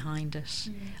support behind it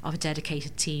of a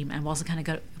dedicated team, and wasn't going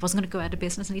to go out of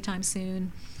business anytime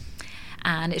soon,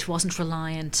 and it wasn't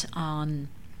reliant on,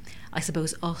 I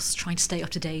suppose, us trying to stay up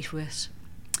to date with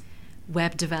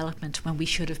web development when we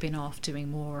should have been off doing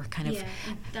more kind of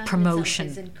that promotion.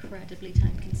 Is incredibly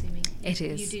time consuming. It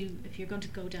is. If you're going to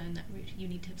go down that route, you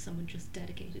need to have someone just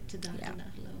dedicated to that and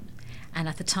that alone. And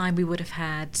at the time we would have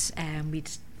had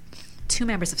we'd 2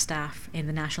 members of staff in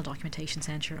the National Documentation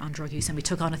Centre on drug use, and we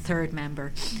took on a 3rd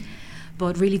member.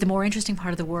 But really the more interesting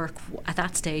part of the work at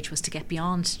that stage was to get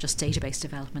beyond just database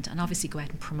development and obviously go out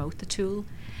and promote the tool,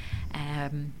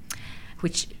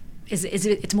 which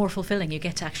it's more fulfilling. You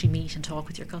get to actually meet and talk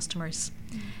with your customers.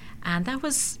 And that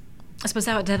was, I suppose,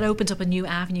 that opened up a new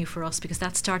avenue for us, because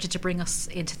that started to bring us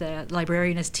into the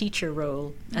librarian as teacher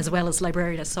role as well as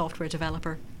librarian as software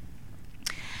developer.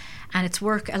 And it's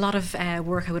a lot of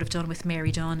work I would have done with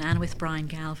Mary Dunn and with Brian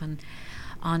Galvin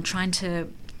on trying to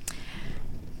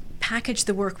package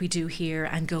the work we do here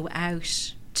and go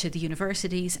out to the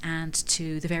universities and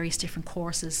to the various different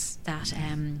courses that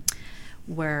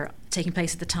were taking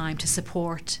place at the time to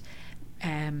support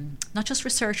not just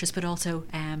researchers but also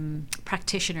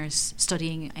practitioners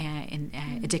studying in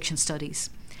addiction studies,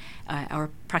 or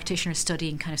practitioners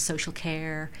studying kind of social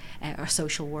care or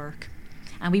social work.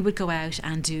 And we would go out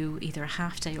and do either a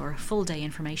half day or a full day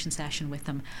information session with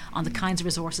them on the kinds of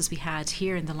resources we had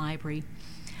here in the library,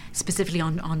 specifically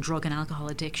on drug and alcohol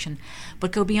addiction,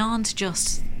 but go beyond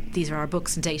just these are our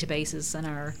books and databases and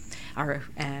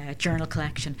our journal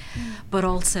collection, but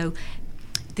also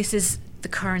this is the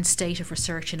current state of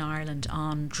research in Ireland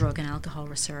on drug and alcohol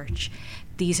research.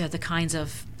 These are the kinds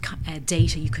of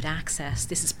data you could access.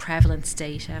 This is prevalence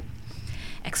data.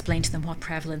 Explain to them what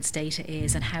prevalence data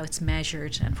is and how it's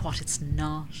measured and what it's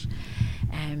not.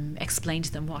 Explain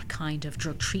to them what kind of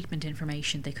drug treatment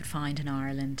information they could find in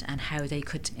Ireland and how they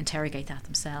could interrogate that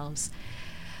themselves.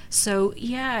 So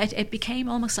yeah, it became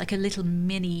almost like a little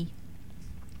mini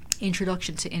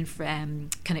introduction to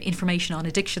kind of information on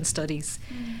addiction studies.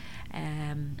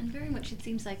 And very much it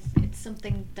seems like it's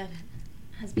something that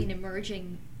has been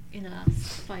emerging in the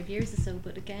last 5 years or so,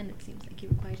 but again it seems like you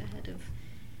were quite ahead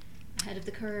of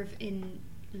the curve in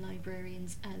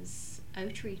librarians as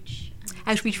outreach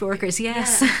workers,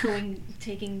 yes.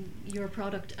 Taking your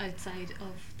product outside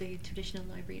of the traditional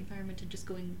library environment and just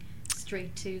going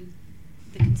straight to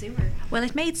the consumer. Well,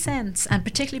 it made sense, and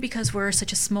particularly because we're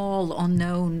such a small,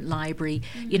 unknown library.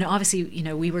 Obviously,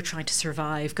 we were trying to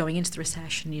survive going into the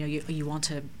recession. You want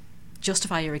to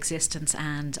justify your existence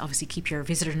and obviously keep your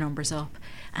visitor numbers up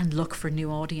and look for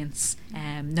new audience,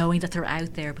 knowing that they're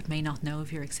out there but may not know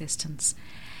of your existence.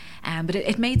 But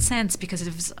it made sense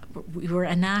because we were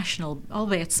a national,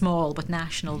 albeit small, but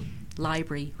national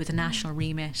library with a national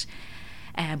remit.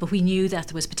 But we knew that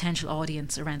there was potential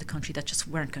audience around the country that just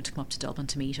weren't going to come up to Dublin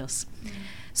to meet us.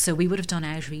 So we would have done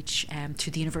outreach to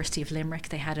the University of Limerick.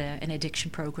 They had an addiction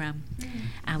programme,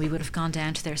 and we would have gone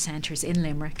down to their centres in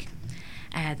Limerick.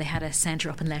 They had a centre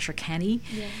up in Letterkenny,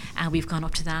 and we've gone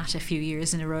up to that a few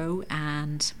years in a row,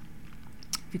 and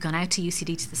we've gone out to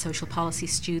UCD to the social policy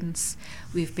students.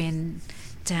 We've been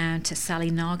down to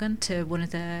Sallynoggin to one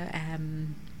of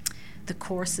the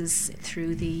courses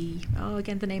through the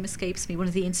name escapes me, one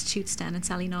of the institutes down in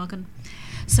Sallynoggin.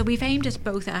 So we've aimed it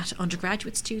both at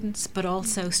undergraduate students but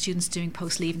also students doing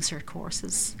post-leaving cert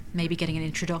courses, maybe getting an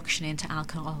introduction into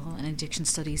alcohol and addiction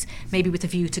studies, maybe with a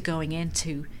view to going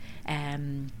into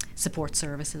support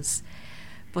services.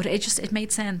 But it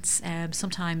made sense.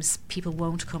 Sometimes people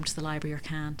won't come to the library or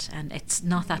can't, and it's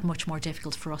not that much more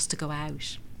difficult for us to go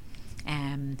out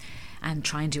and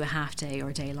try and do a half day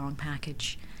or day long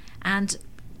package. And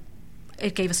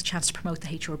it gave us a chance to promote the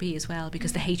HRB as well,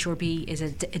 because the HRB is a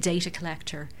data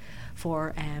collector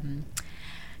for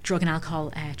drug and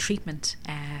alcohol treatment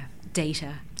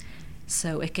data.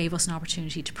 So it gave us an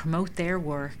opportunity to promote their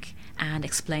work and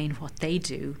explain what they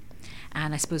do.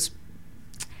 And I suppose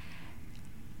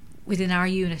within our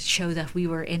unit show that we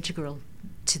were integral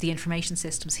to the information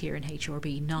systems here in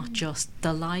HRB, not just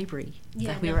the library.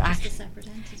 That we were actually a separate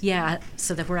entity.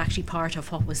 So that we're actually part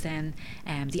of what was then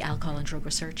the alcohol and drug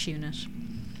research unit.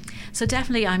 So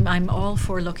definitely I'm all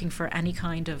for looking for any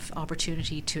kind of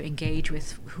opportunity to engage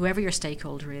with whoever your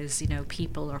stakeholder is,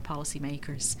 people or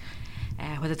policymakers,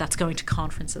 whether that's going to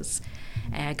conferences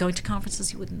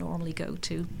you wouldn't normally go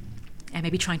to, and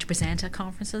maybe trying to present at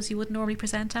conferences you wouldn't normally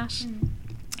present at.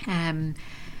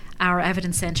 Our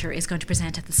Evidence Centre is going to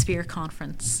present at the Sphere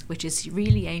Conference, which is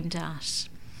really aimed at,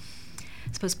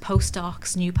 I suppose,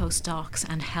 postdocs, new postdocs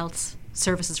and health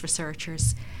services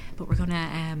researchers. But we're going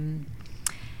to,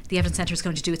 the Evidence Centre is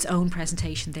going to do its own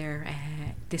presentation there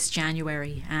this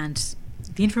January, and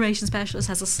the information specialist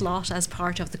has a slot as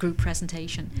part of the group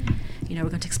presentation. We're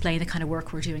going to explain the kind of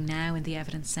work we're doing now in the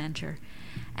Evidence Centre,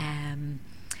 and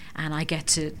I get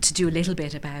to do a little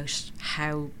bit about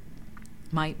how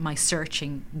my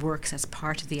searching works as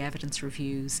part of the evidence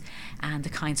reviews and the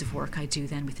kinds of work I do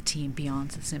then with the team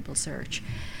beyond the simple search.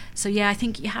 So I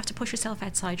think you have to push yourself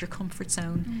outside your comfort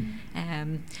zone.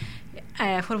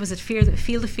 What was it? Feel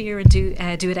the fear and do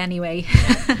it anyway.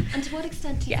 And to what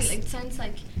extent do you feel? It sounds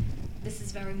like this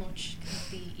is very much kind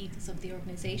of the ethos of the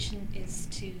organisation, is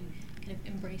to kind of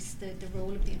embrace the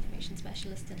role of the information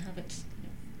specialist and have it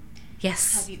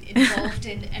have you involved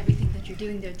in everything that you're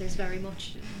doing there. There's very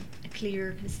much a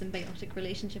clear kind of symbiotic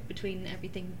relationship between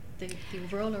everything the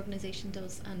overall organisation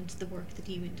does and the work that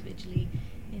you individually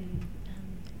in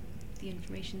the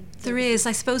information there is.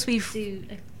 I suppose do you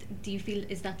feel,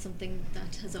 is that something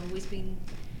that has always been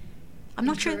I'm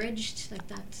not encouraged, like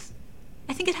that?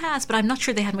 I think it has, but I'm not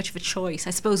sure they had much of a choice. I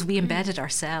suppose we embedded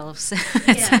ourselves.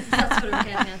 Yeah, that's what I'm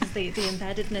getting at, is the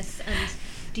embeddedness. And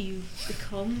do you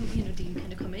become, do you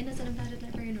kind of come in as an embedded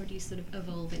librarian, or do you sort of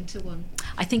evolve into one?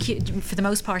 I think for the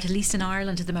most part, at least in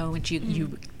Ireland at the moment,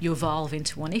 you evolve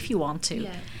into one if you want to.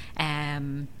 Yeah.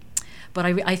 But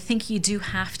I think you do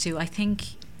have to. I think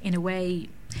in a way,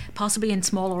 possibly in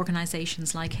small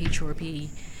organisations like HRB,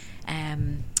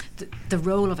 the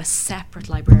role of a separate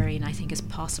librarian, I think, is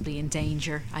possibly in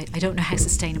danger. I don't know how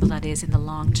sustainable that is in the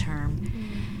long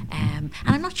term. And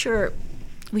I'm not sure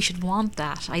we should want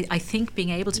that. I think being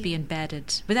able to be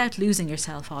embedded, without losing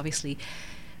yourself, obviously,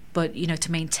 but,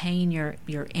 to maintain your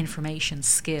information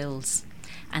skills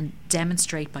and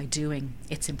demonstrate by doing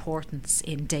its importance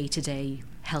in day-to-day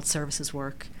health services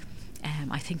work,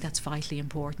 I think that's vitally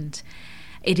important.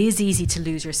 It is easy to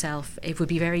lose yourself. It would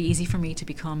be very easy for me to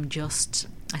become just,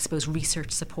 I suppose, research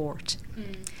support.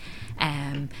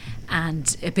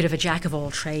 And a bit of a jack of all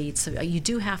trades. So you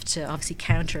do have to obviously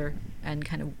counter and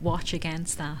kind of watch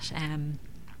against that.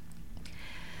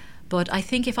 But I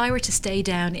think if I were to stay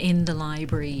down in the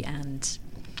library and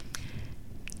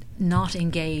not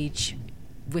engage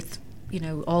with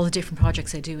all the different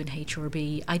projects I do in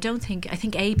HRB, I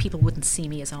think people wouldn't see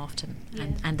me as often. Yeah.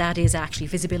 And that is actually,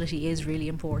 visibility is really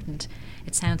important.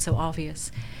 It sounds so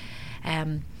obvious.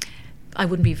 I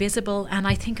wouldn't be visible, and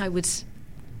I think I would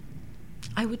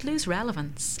lose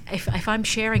relevance. If I'm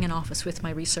sharing an office with my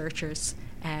researchers,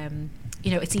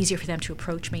 it's easier for them to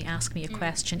approach me, ask me a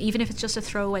question, even if it's just a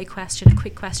throwaway question, a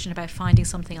quick question about finding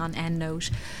something on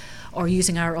EndNote, or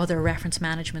using our other reference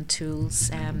management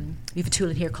tools. We have a tool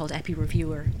in here called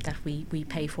EpiReviewer that we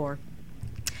pay for.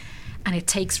 And it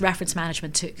takes reference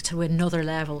management to another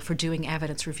level for doing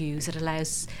evidence reviews. It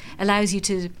allows you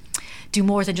to do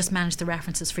more than just manage the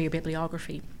references for your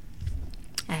bibliography.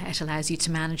 It allows you to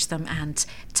manage them and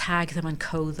tag them and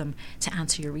code them to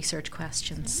answer your research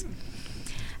questions.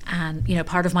 And,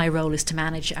 part of my role is to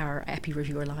manage our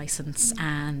EpiReviewer license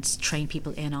and train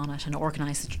people in on it and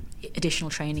organise additional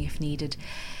training if needed.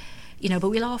 But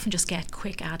we'll often just get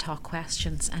quick ad hoc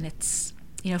questions, and it's,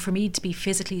 for me to be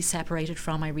physically separated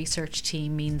from my research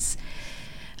team means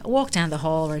a walk down the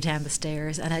hall or down the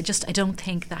stairs, and I don't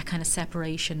think that kind of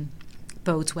separation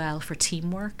bodes well for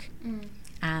teamwork.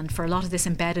 And for a lot of this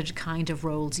embedded kind of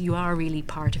roles, you are really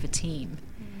part of a team.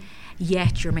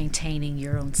 Yet you're maintaining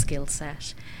your own skill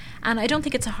set. And I don't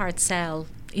think it's a hard sell.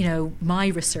 My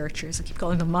researchers, I keep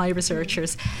calling them my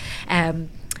researchers,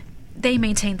 they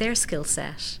maintain their skill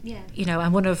set. Yeah.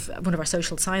 And one of our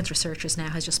social science researchers now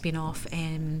has just been off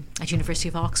at University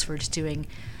of Oxford doing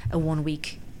a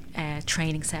 1-week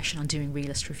training session on doing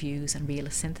realist reviews and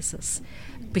realist synthesis,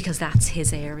 because that's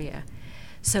his area.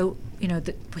 So,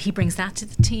 he brings that to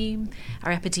the team.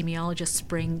 Our epidemiologists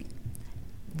bring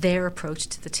their approach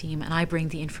to the team, and I bring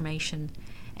the information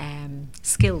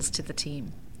skills to the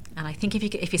team. And I think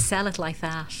if you sell it like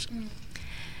that,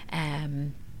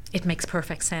 it makes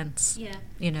perfect sense. Yeah.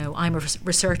 I'm a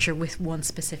researcher with one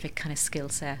specific kind of skill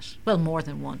set. Well, more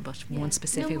than one, but one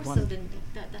specific one. So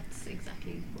that's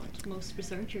exactly what most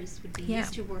researchers would be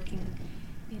used to, working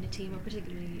in a team, or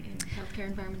particularly in healthcare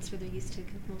environments where they're used to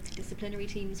multidisciplinary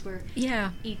teams where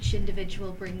each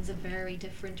individual brings a very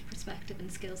different perspective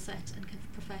and skill set and kind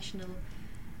of professional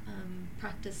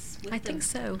practice with them. I think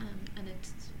so. And it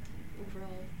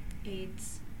overall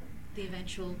aids the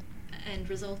eventual end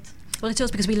result. Well, it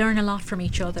does, because we learn a lot from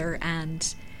each other,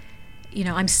 and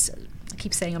I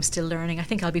keep saying I'm still learning. I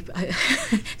think I'll be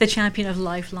the champion of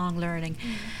lifelong learning.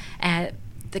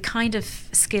 The kind of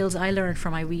skills I learned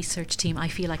from my research team, I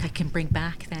feel like I can bring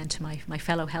back then to my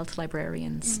fellow health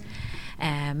librarians,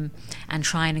 and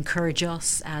try and encourage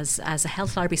us as a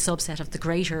health library subset of the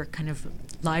greater kind of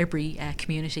library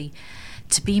community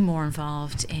to be more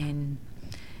involved in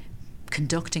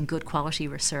conducting good quality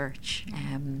research.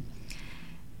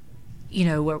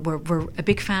 We're a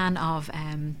big fan of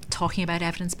talking about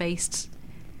evidence-based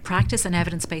practice and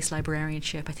evidence-based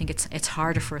librarianship. I think it's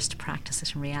harder for us to practice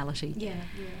it in reality. Yeah,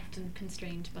 you're often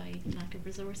constrained by lack of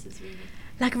resources, really.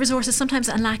 Lack of resources sometimes,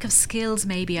 and lack of skills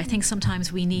maybe. I think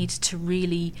sometimes we need to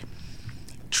really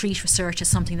treat research as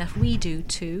something that we do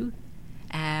too,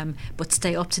 but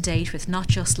stay up to date with not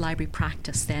just library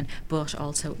practice then, but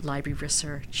also library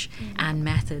research and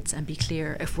methods, and be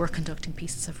clear if we're conducting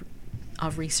pieces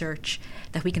of research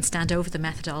that we can stand over the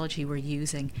methodology we're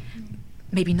using.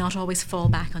 Maybe not always fall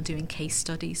back on doing case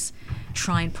studies.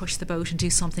 Try and push the boat and do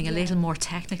something a little more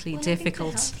technically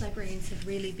difficult. I think the health librarians have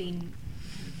really been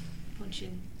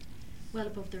punching well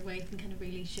above their weight and kind of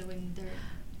really showing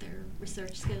their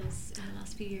research skills in the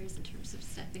last few years in terms of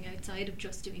stepping outside of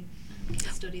just doing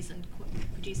case studies and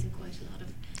producing quite a lot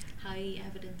of high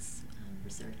evidence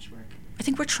research work? I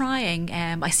think we're trying.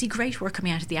 I see great work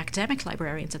coming out of the academic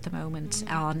librarians at the moment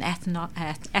on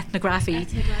ethnography.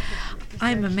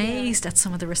 I'm amazed at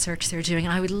some of the research they're doing,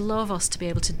 and I would love us to be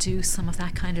able to do some of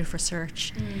that kind of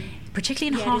research,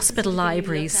 particularly in hospital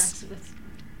libraries. With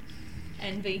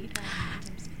envy.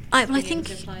 I think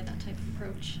to apply that type of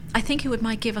approach. I think it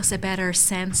might give us a better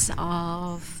sense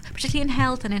of, particularly in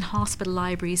health and in hospital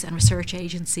libraries and research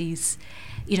agencies,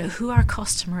 who our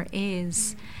customer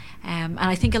is. And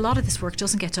I think a lot of this work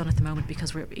doesn't get done at the moment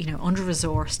because we're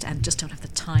under-resourced and just don't have the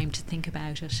time to think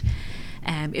about it.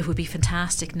 It would be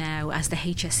fantastic now, as the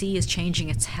HSE is changing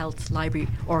its health library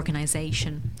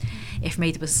organisation, if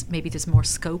maybe there's more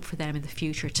scope for them in the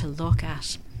future to look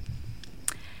at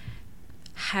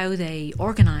how they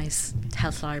organise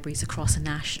health libraries across a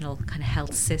national kind of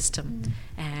health system.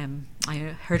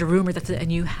 I heard a rumour that a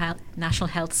new National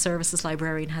Health Services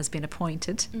librarian has been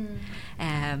appointed.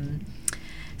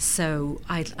 So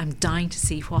I'm dying to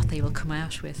see what they will come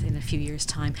out with in a few years'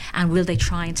 time. And will they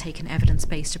try and take an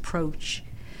evidence-based approach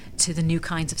to the new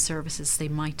kinds of services they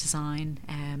might design?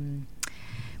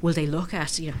 Will they look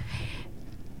at,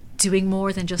 doing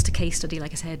more than just a case study,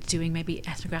 like I said, doing maybe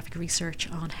ethnographic research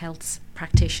on health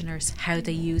practitioners, how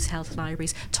they use health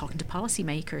libraries, talking to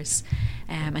policymakers,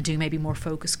 and doing maybe more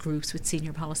focus groups with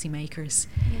senior policymakers.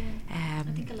 I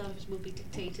think a lot of it will be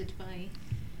dictated by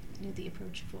the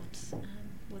approach of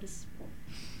what is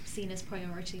seen as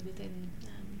priority within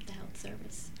the health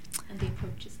service and the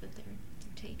approaches that they're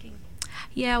taking.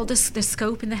 Yeah, well, there's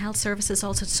scope in the health services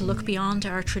also to look beyond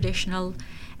our traditional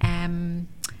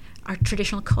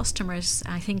customers.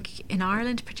 I think in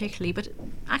Ireland particularly, but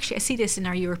actually I see this in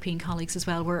our European colleagues as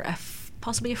well. We're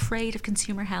possibly afraid of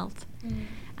consumer health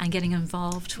and getting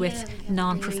involved with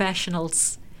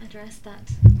non-professionals. Address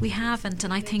that. We haven't,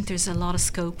 and I think there's a lot of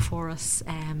scope for us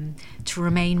to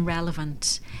remain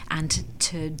relevant and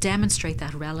to demonstrate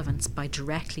that relevance by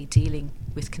directly dealing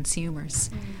with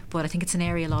consumers. But I think it's an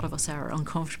area a lot of us are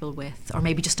uncomfortable with, or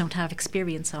maybe just don't have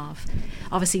experience of.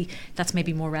 Obviously, that's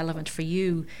maybe more relevant for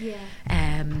you.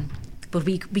 But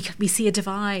we see a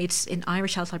divide in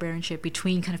Irish health librarianship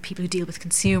between kind of people who deal with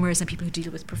consumers and people who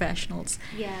deal with professionals.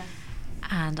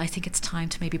 And I think it's time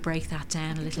to maybe break that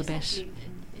down a little bit.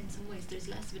 In some ways, there's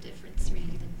less of a difference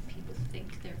really than people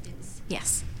think there is.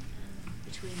 Yes.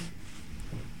 Between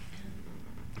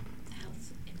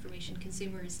health information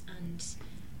consumers and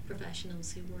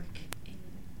professionals who work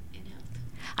in health.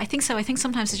 I think so. I think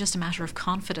sometimes it's just a matter of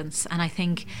confidence, and I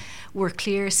think we're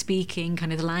clear speaking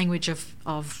kind of the language of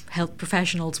health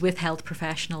professionals with health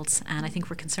professionals, and I think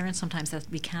we're concerned sometimes that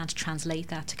we can't translate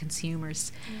that to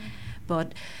consumers.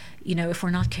 But if we're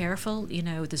not careful,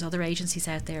 there's other agencies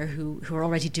out there who are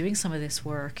already doing some of this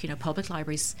work. Public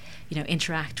libraries,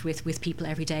 interact with people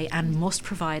every day and must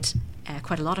provide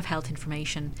quite a lot of health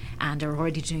information and are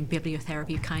already doing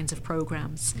bibliotherapy kinds of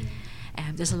programs.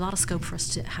 There's a lot of scope for us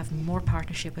to have more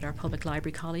partnership with our public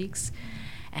library colleagues.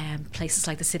 Places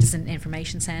like the Citizen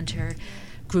Information Centre,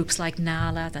 groups like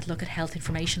NALA that look at health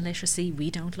information literacy.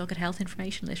 We don't look at health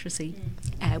information literacy,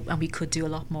 and we could do a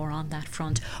lot more on that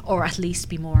front, or at least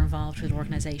be more involved with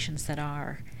organisations that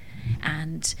are,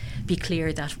 and be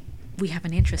clear that we have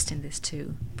an interest in this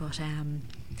too. But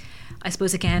I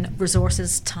suppose again,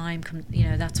 resources, time,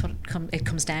 that's what it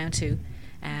comes down to.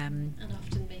 And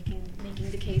often making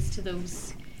the case to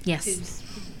those who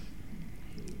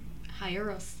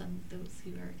hire us and those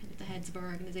who are kind of the heads of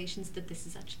our organisations that this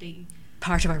is actually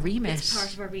part of our remit. It's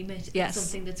part of our remit. Yes. It's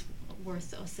something that's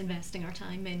worth us investing our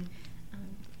time in.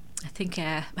 I think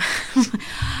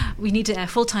we need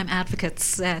full-time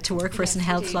advocates to work for us in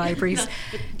health libraries.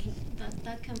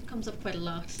 That comes up quite a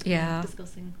lot.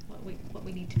 Discussing what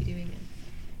we need to be doing and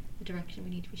the direction we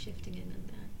need to be shifting in,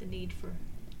 and the need for.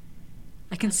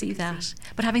 I can see that.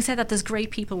 But having said that, there's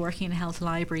great people working in health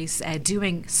libraries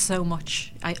doing so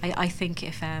much. I think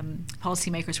if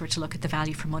policymakers were to look at the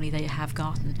value for money they have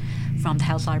gotten from the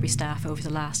health library staff over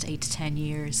the last 8 to 10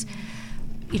 years,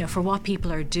 for what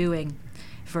people are doing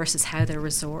versus how they're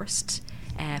resourced,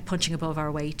 punching above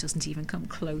our weight doesn't even come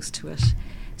close to it.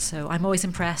 So I'm always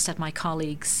impressed at my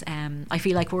colleagues. I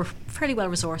feel like we're fairly well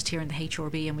resourced here in the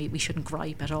HRB, and we shouldn't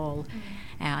gripe at all.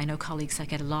 I know colleagues that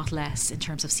get a lot less in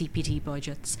terms of CPD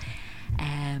budgets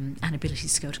and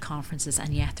abilities to go to conferences,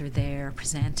 and yet they're there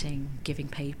presenting, giving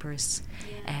papers,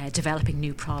 developing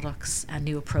new products and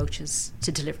new approaches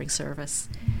to delivering service.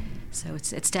 So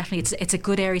it's definitely it's a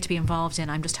good area to be involved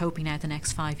in. I'm just hoping now the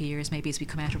next 5 years, maybe as we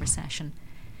come out of recession,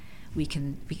 we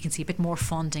can see a bit more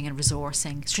funding and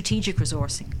resourcing, strategic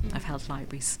resourcing of health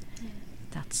libraries. Yeah.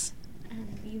 That's.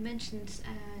 You mentioned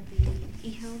the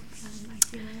EHO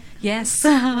ICML. Yes.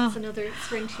 That's another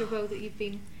string to your bow that you've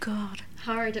been God.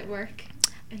 hard at work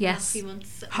in the Yes. last few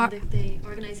months on the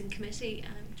organising committee.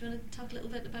 Do you want to talk a little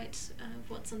bit about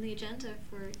what's on the agenda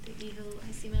for the EHO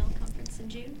ICML conference in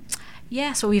June?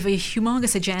 Yes, well, we have a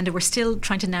humongous agenda. We're still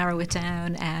trying to narrow it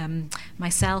down.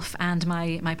 Myself and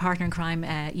my partner in crime,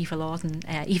 Aoife Lawton.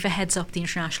 Aoife heads up the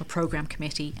International Programme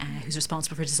Committee, who's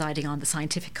responsible for deciding on the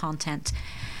scientific content.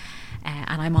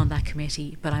 And I'm on that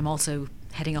committee, but I'm also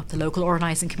heading up the local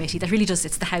organising committee that really does,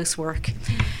 it's the housework,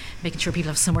 making sure people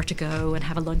have somewhere to go and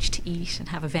have a lunch to eat and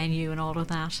have a venue and all of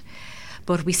that.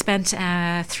 But we spent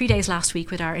 3 days last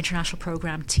week with our international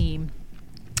programme team.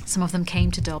 Some of them came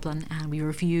to Dublin and we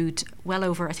reviewed well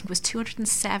over, I think it was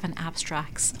 207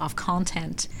 abstracts of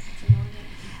content.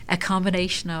 A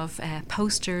combination of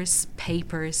posters,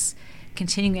 papers,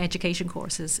 continuing education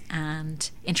courses and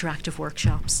interactive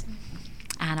workshops.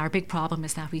 And our big problem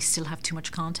is that we still have too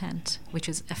much content, which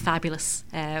is a fabulous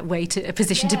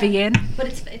position to be in. But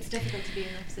it's difficult to be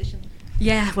in that position.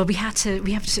 Yeah, well, we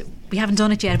haven't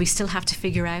done it yet. We still have to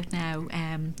figure out now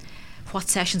what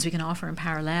sessions we can offer in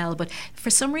parallel. But for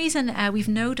some reason, we've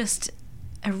noticed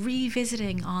a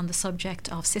revisiting on the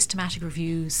subject of systematic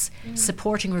reviews,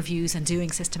 supporting reviews and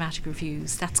doing systematic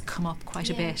reviews. That's come up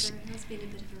quite a bit. There has been a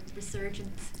bit of a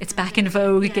resurgence. It's back in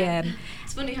vogue again.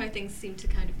 It's funny how things seem to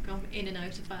kind of come in and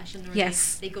out of fashion. Or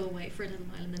yes. They go away for a little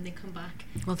while and then they come back.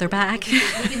 Well, they're back.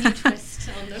 With a new twist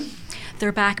on them.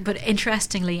 They're back, but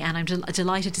interestingly, and I'm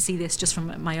delighted to see this just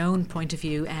from my own point of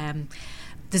view,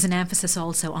 there's an emphasis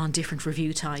also on different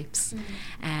review types.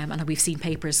 And we've seen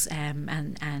papers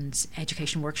and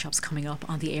education workshops coming up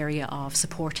on the area of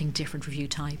supporting different review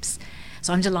types.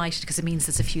 So I'm delighted because it means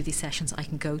there's a few of these sessions I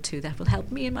can go to that will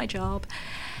help me in my job.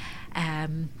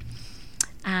 And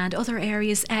other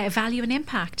areas, value and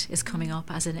impact is coming up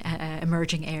as an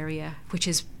emerging area, which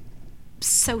is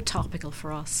so topical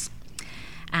for us.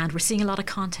 And we're seeing a lot of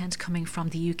content coming from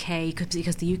the UK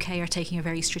because the UK are taking a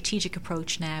very strategic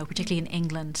approach now, particularly in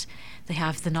England. They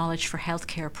have the Knowledge for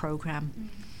Healthcare programme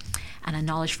and a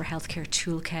Knowledge for Healthcare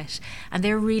toolkit. And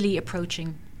they're really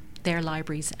approaching their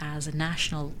libraries as a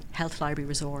national health library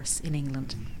resource in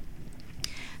England.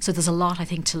 So there's a lot, I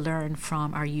think, to learn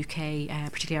from our UK,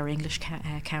 particularly our English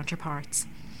counterparts.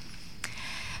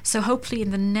 So hopefully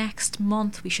in the next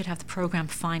month we should have the programme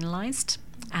finalised.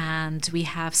 And we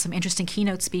have some interesting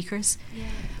keynote speakers. Yeah.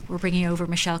 We're bringing over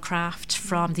Michelle Kraft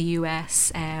from the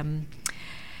US,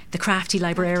 the crafty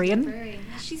librarian.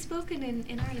 Has she spoken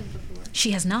in Ireland before?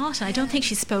 She has not. And I don't think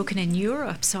she's spoken in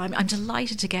Europe. So I'm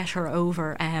delighted to get her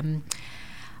over.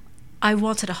 I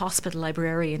wanted a hospital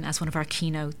librarian as one of our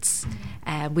keynotes.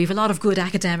 We have a lot of good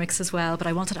academics as well, but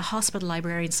I wanted a hospital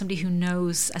librarian, somebody who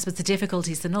knows, I suppose, the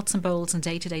difficulties, the nuts and bolts and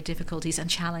day-to-day difficulties and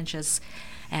challenges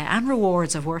and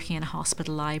rewards of working in a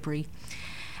hospital library.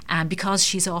 And because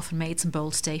she's often made some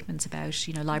bold statements about,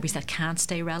 libraries that can't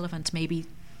stay relevant, maybe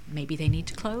they need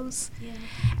to close.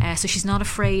 Yeah. So she's not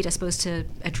afraid, I suppose, to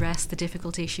address the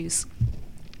difficult issues.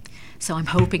 So I'm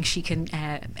hoping she can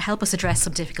help us address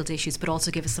some difficult issues, but also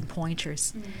give us some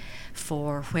pointers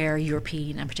for where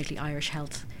European and particularly Irish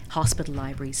health hospital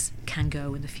libraries can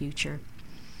go in the future.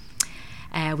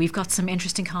 We've got some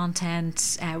interesting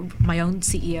content. My own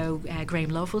CEO, Graham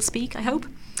Love, will speak, I hope,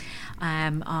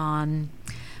 on.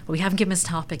 Well, we haven't given us a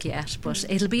topic yet, but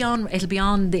it'll be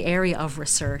on the area of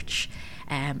research,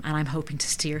 and I'm hoping to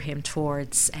steer him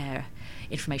towards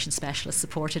information specialist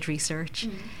supported research.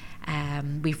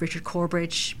 We've Richard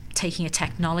Corbridge taking a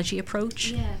technology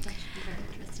approach. Yeah, that should be very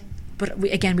interesting. But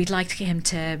we'd like him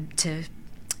to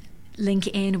link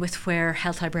in with where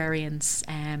health librarians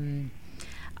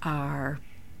are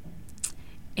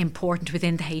important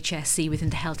within the HSC, within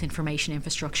the health information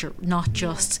infrastructure, not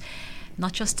just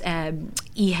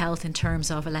e-health in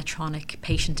terms of electronic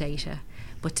patient data,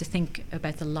 but to think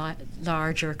about the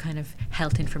larger kind of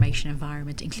health information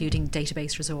environment, including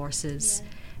database resources,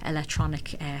 electronic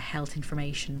health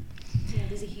information. Yeah,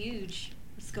 there's a huge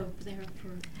scope there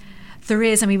for. There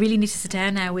is, and we really need to sit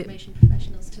down now with information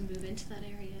professionals to move into that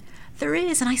area. There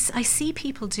is, and I see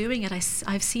people doing it.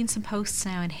 I've seen some posts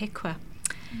now in HICWA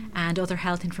and other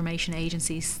health information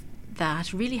agencies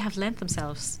that really have lent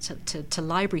themselves to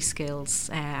library skills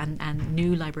and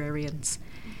new librarians.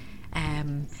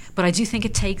 But I do think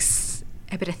it takes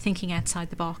a bit of thinking outside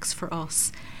the box for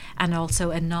us, and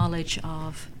also a knowledge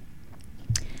of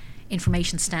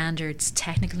information standards,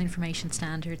 technical information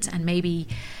standards, and maybe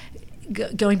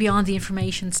going beyond the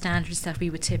information standards that we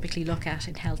would typically look at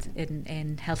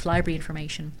in health library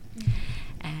information.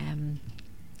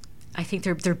 I think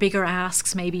there are bigger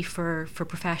asks maybe for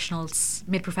professionals,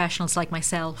 mid-professionals like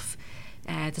myself.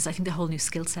 There's, I think, the whole new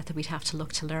skill set that we'd have to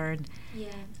look to learn. Yeah,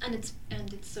 and it's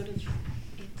sort of,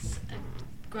 it's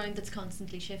a ground that's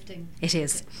constantly shifting. It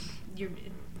is. You're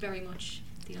very much,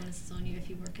 the onus is on you if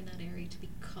you work in that area to be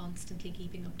constantly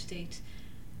keeping up to date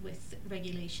with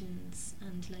regulations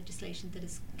and legislation that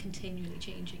is continually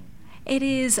changing. It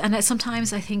is, and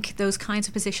sometimes I think those kinds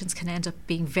of positions can end up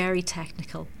being very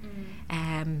technical,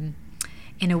 in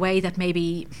a way that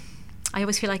maybe I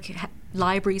always feel like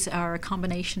libraries are a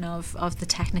combination of the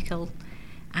technical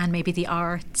and maybe the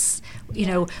arts. You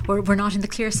know, we're not in the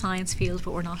clear science field,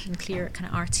 but we're not in clear kind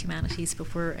of arts humanities,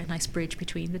 but we're a nice bridge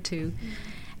between the two.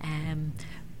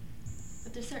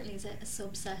 But there certainly is a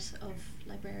subset of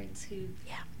librarians who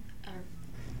are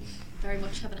very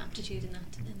much have an aptitude in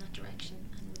that direction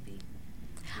and would be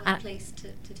well placed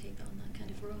to take on that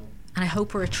kind of role. And I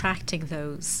hope we're attracting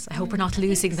those. I hope we're not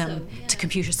losing them to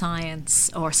computer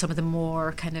science or some of the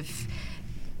more kind of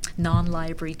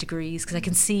non-library degrees, because I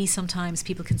can see sometimes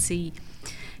people can see,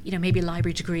 you know, maybe a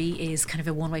library degree is kind of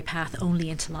a one-way path only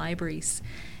into libraries.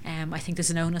 I think there's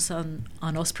an onus on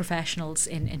us professionals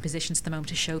in positions at the moment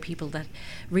to show people that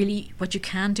really what you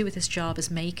can do with this job is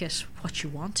make it what you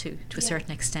want to a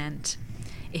certain extent.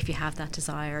 If you have that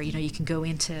desire, you know, you can go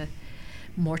into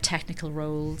more technical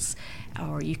roles,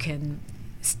 or you can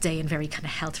stay in very kind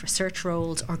of health research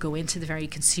roles, or go into the very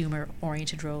consumer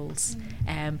oriented roles.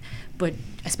 But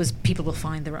I suppose people will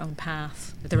find their own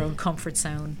path, their own comfort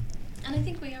zone. And I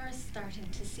think we are starting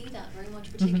to see that very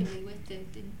much, particularly with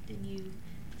the new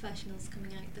professionals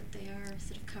coming out, that they are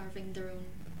sort of carving their own.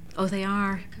 Oh, they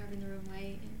are carving their own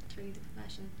way through the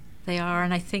profession. They are,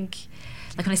 and I think,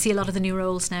 like when I see a lot of the new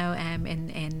roles now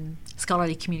in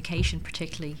scholarly communication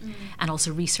particularly, and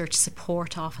also research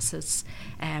support offices,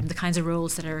 the kinds of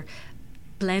roles that are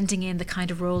blending in the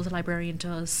kind of role the librarian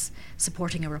does,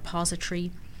 supporting a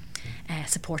repository,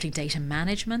 supporting data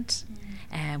management,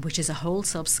 which is a whole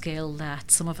sub-skill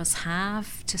that some of us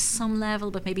have to some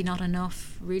level, but maybe not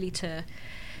enough really to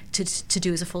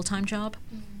do as a full-time job.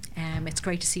 It's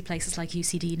great to see places like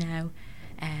UCD now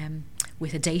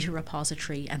with a data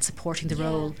repository and supporting the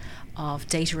role of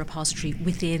data repository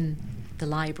within the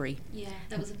library. Yeah,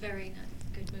 that was a very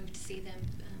good move to see them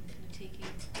kind of taking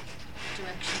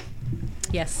direction.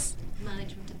 Yes.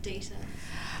 Management of data.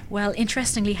 Well,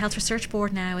 interestingly, Health Research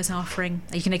Board now is offering,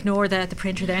 you can ignore the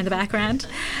printer there in the background,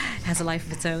 it has a life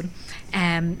of its own.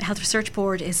 Health Research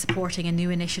Board is supporting a new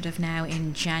initiative now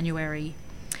in January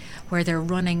where they're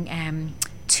running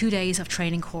 2 days of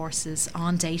training courses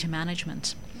on data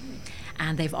management.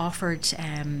 And they've offered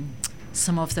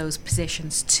some of those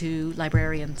positions to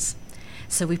librarians.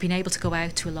 So we've been able to go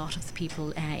out to a lot of the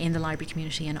people in the library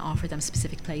community and offer them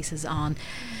specific places on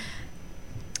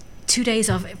 2 days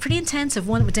of pretty intensive.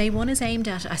 Day one is aimed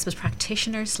at, I suppose,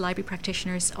 practitioners, library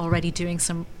practitioners already doing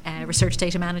some research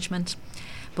data management.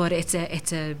 But it's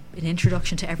an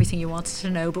introduction to everything you wanted to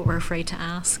know but were afraid to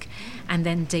ask. And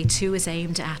then day two is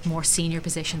aimed at more senior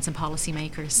positions and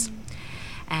policymakers.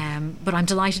 But I'm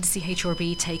delighted to see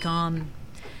HRB take on,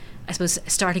 I suppose,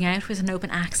 starting out with an open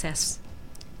access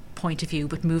point of view,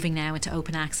 but moving now into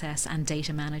open access and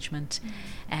data management.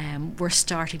 We're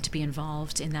starting to be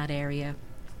involved in that area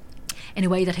in a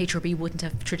way that HRB wouldn't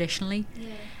have traditionally.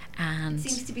 And it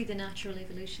seems to be the natural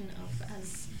evolution of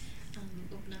as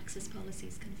open access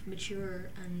policies kind of mature,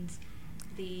 and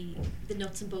the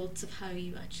nuts and bolts of how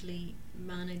you actually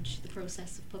manage the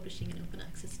process of publishing in open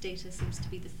access data seems to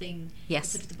be the thing. Yes.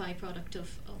 Sort of the byproduct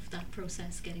of that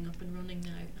process getting up and running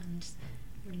now, and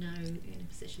we're now in a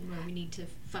position where we need to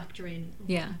factor in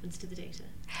what happens to the data.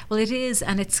 Well, it is,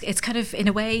 and it's kind of, in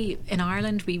a way, in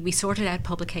Ireland we sorted out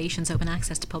publications, open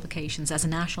access to publications as a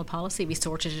national policy. We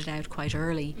sorted it out quite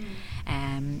early.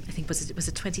 I think was it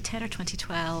 2010 or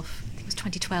 2012? I think it was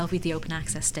 2012 with the open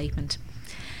access statement.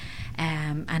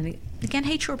 And again,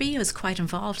 HRB was quite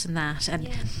involved in that, and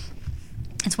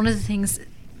it's one of the things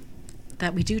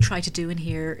that we do try to do in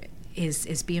here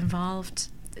is be involved.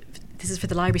 This is for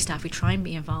the library staff. We try and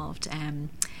be involved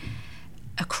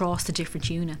across the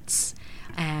different units.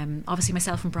 Obviously,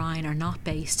 myself and Brian are not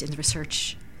based in the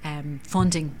research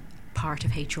funding part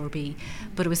of HRB,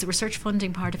 but it was the research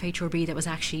funding part of HRB that was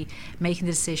actually making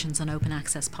the decisions on open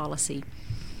access policy.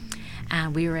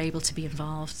 And we were able to be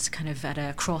involved kind of at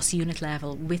a cross-unit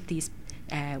level with these,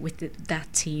 that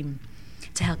team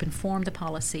to help inform the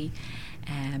policy,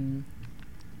 and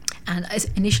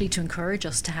initially to encourage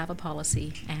us to have a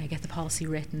policy, get the policy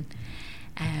written,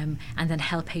 and then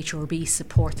help HRB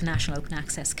support the National Open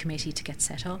Access Committee to get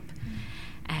set up,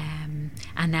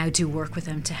 and now do work with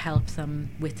them to help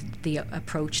them with the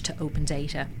approach to open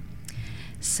data.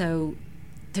 So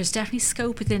there's definitely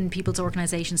scope within people's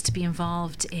organisations to be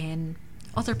involved in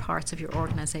other parts of your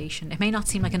organisation. It may not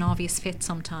seem like an obvious fit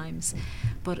sometimes,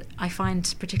 but I find,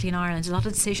 particularly in Ireland, a lot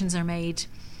of decisions are made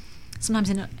sometimes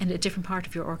in a different part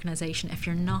of your organisation. If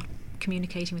you're not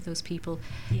communicating with those people,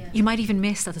 you might even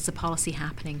miss that there's a policy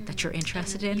happening that you're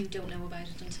interested in. You don't know about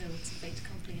it until it's a faked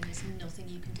company, and there's nothing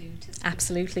you can do to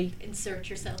absolutely insert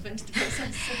yourself into the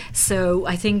process. So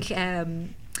I think, I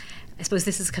suppose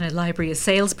this is kind of library as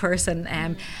salesperson.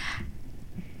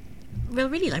 Well,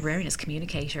 really, librarian is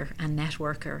communicator and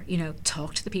networker.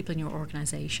 Talk to the people in your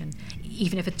organisation.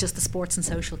 Even if it's just the sports and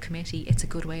social committee, it's a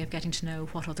good way of getting to know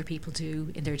what other people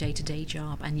do in their day-to-day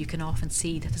job, and you can often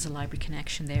see that there's a library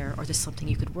connection there, or there's something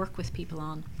you could work with people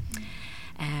on.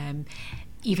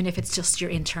 Even if it's just your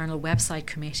internal website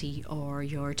committee or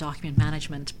your document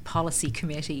management policy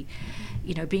committee,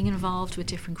 being involved with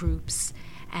different groups,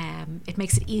 it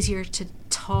makes it easier to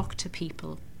talk to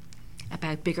people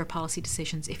about bigger policy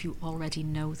decisions if you already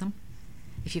know them,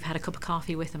 if you've had a cup of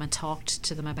coffee with them and talked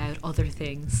to them about other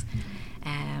things.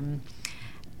 And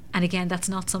again, that's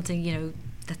not something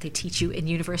that they teach you in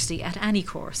university at any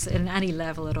course, in any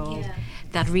level at all.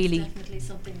 That really, it's definitely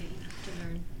something that you have to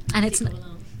learn. And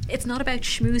it's not about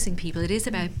schmoozing people, it is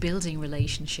about building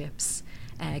relationships.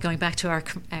 Going back to our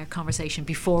conversation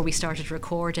before we started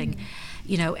recording,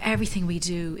 everything we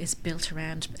do is built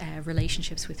around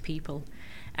relationships with people,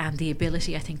 and the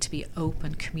ability, I think, to be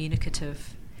open,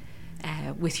 communicative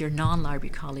with your non-library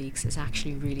colleagues is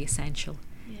actually really essential.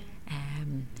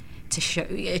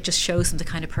 It just shows them the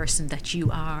kind of person that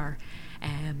you are.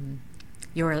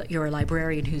 You're a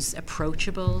librarian who's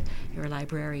approachable. You're a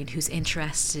librarian who's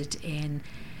interested in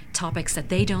topics that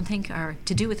they don't think are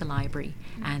to do with the library,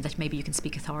 and that maybe you can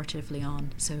speak authoritatively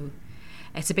on. So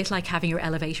it's a bit like having your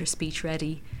elevator speech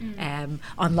ready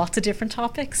on lots of different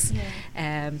topics.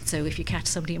 So if you catch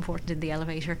somebody important in the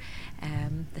elevator,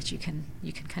 that you can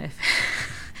kind of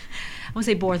I won't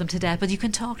say bore them to death, but you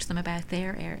can talk to them about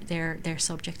their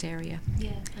subject area.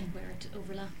 And where it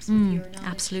overlaps with your knowledge.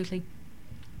 Absolutely.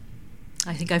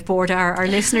 I think I've bored our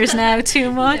listeners now too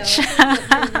much. No,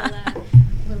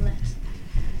 we'll let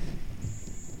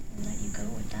you go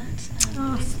with that.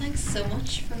 Louise, thanks so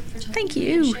much for talking Thank to me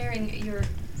you. and sharing your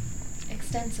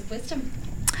extensive wisdom.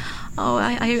 Oh,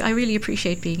 I really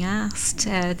appreciate being asked.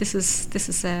 This is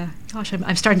gosh,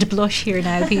 I'm starting to blush here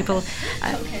now, people.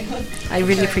 Okay, well, I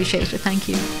really appreciate it. Thank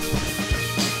you.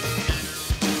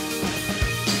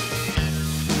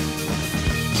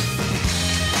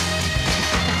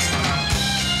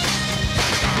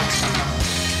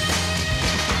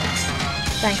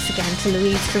 Thanks again to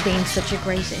Louise for being such a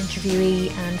great interviewee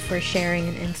and for sharing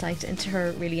an insight into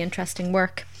her really interesting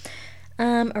work.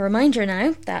 A reminder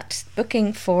now that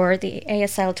booking for the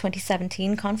ASL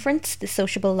 2017 conference, The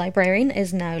Sociable Librarian,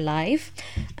 is now live.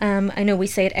 I know we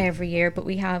say it every year, but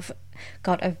we have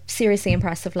got a seriously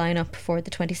impressive lineup for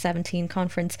the 2017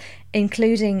 conference,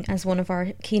 including as one of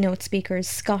our keynote speakers,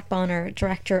 Scott Bonner,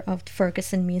 Director of the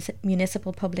Ferguson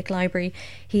Municipal Public Library.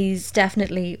 He's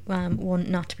definitely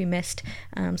one not to be missed,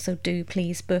 so do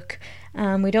please book.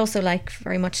 We'd also like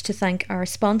very much to thank our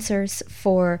sponsors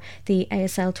for the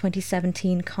ASL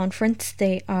 2017 conference.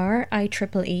 They are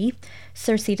IEEE,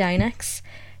 Cersei Dynex,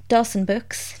 Dawson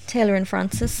Books, Taylor and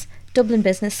Francis, Dublin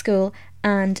Business School,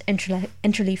 and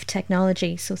Interleaf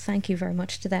Technology. So thank you very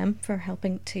much to them for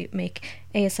helping to make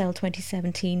ASL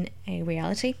 2017 a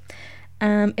reality.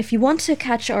 If you want to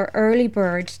catch our early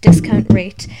bird discount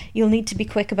rate, you'll need to be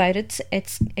quick about it.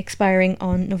 It's expiring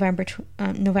on November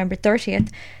 30th.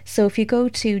 So if you go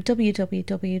to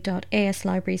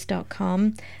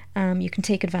www.aslibraries.com, you can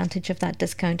take advantage of that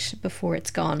discount before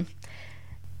it's gone.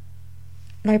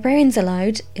 Librarians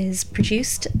Aloud is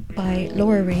produced by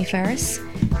Laura Rooney Ferris.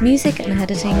 Music and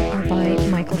editing are by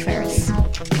Michael Ferris.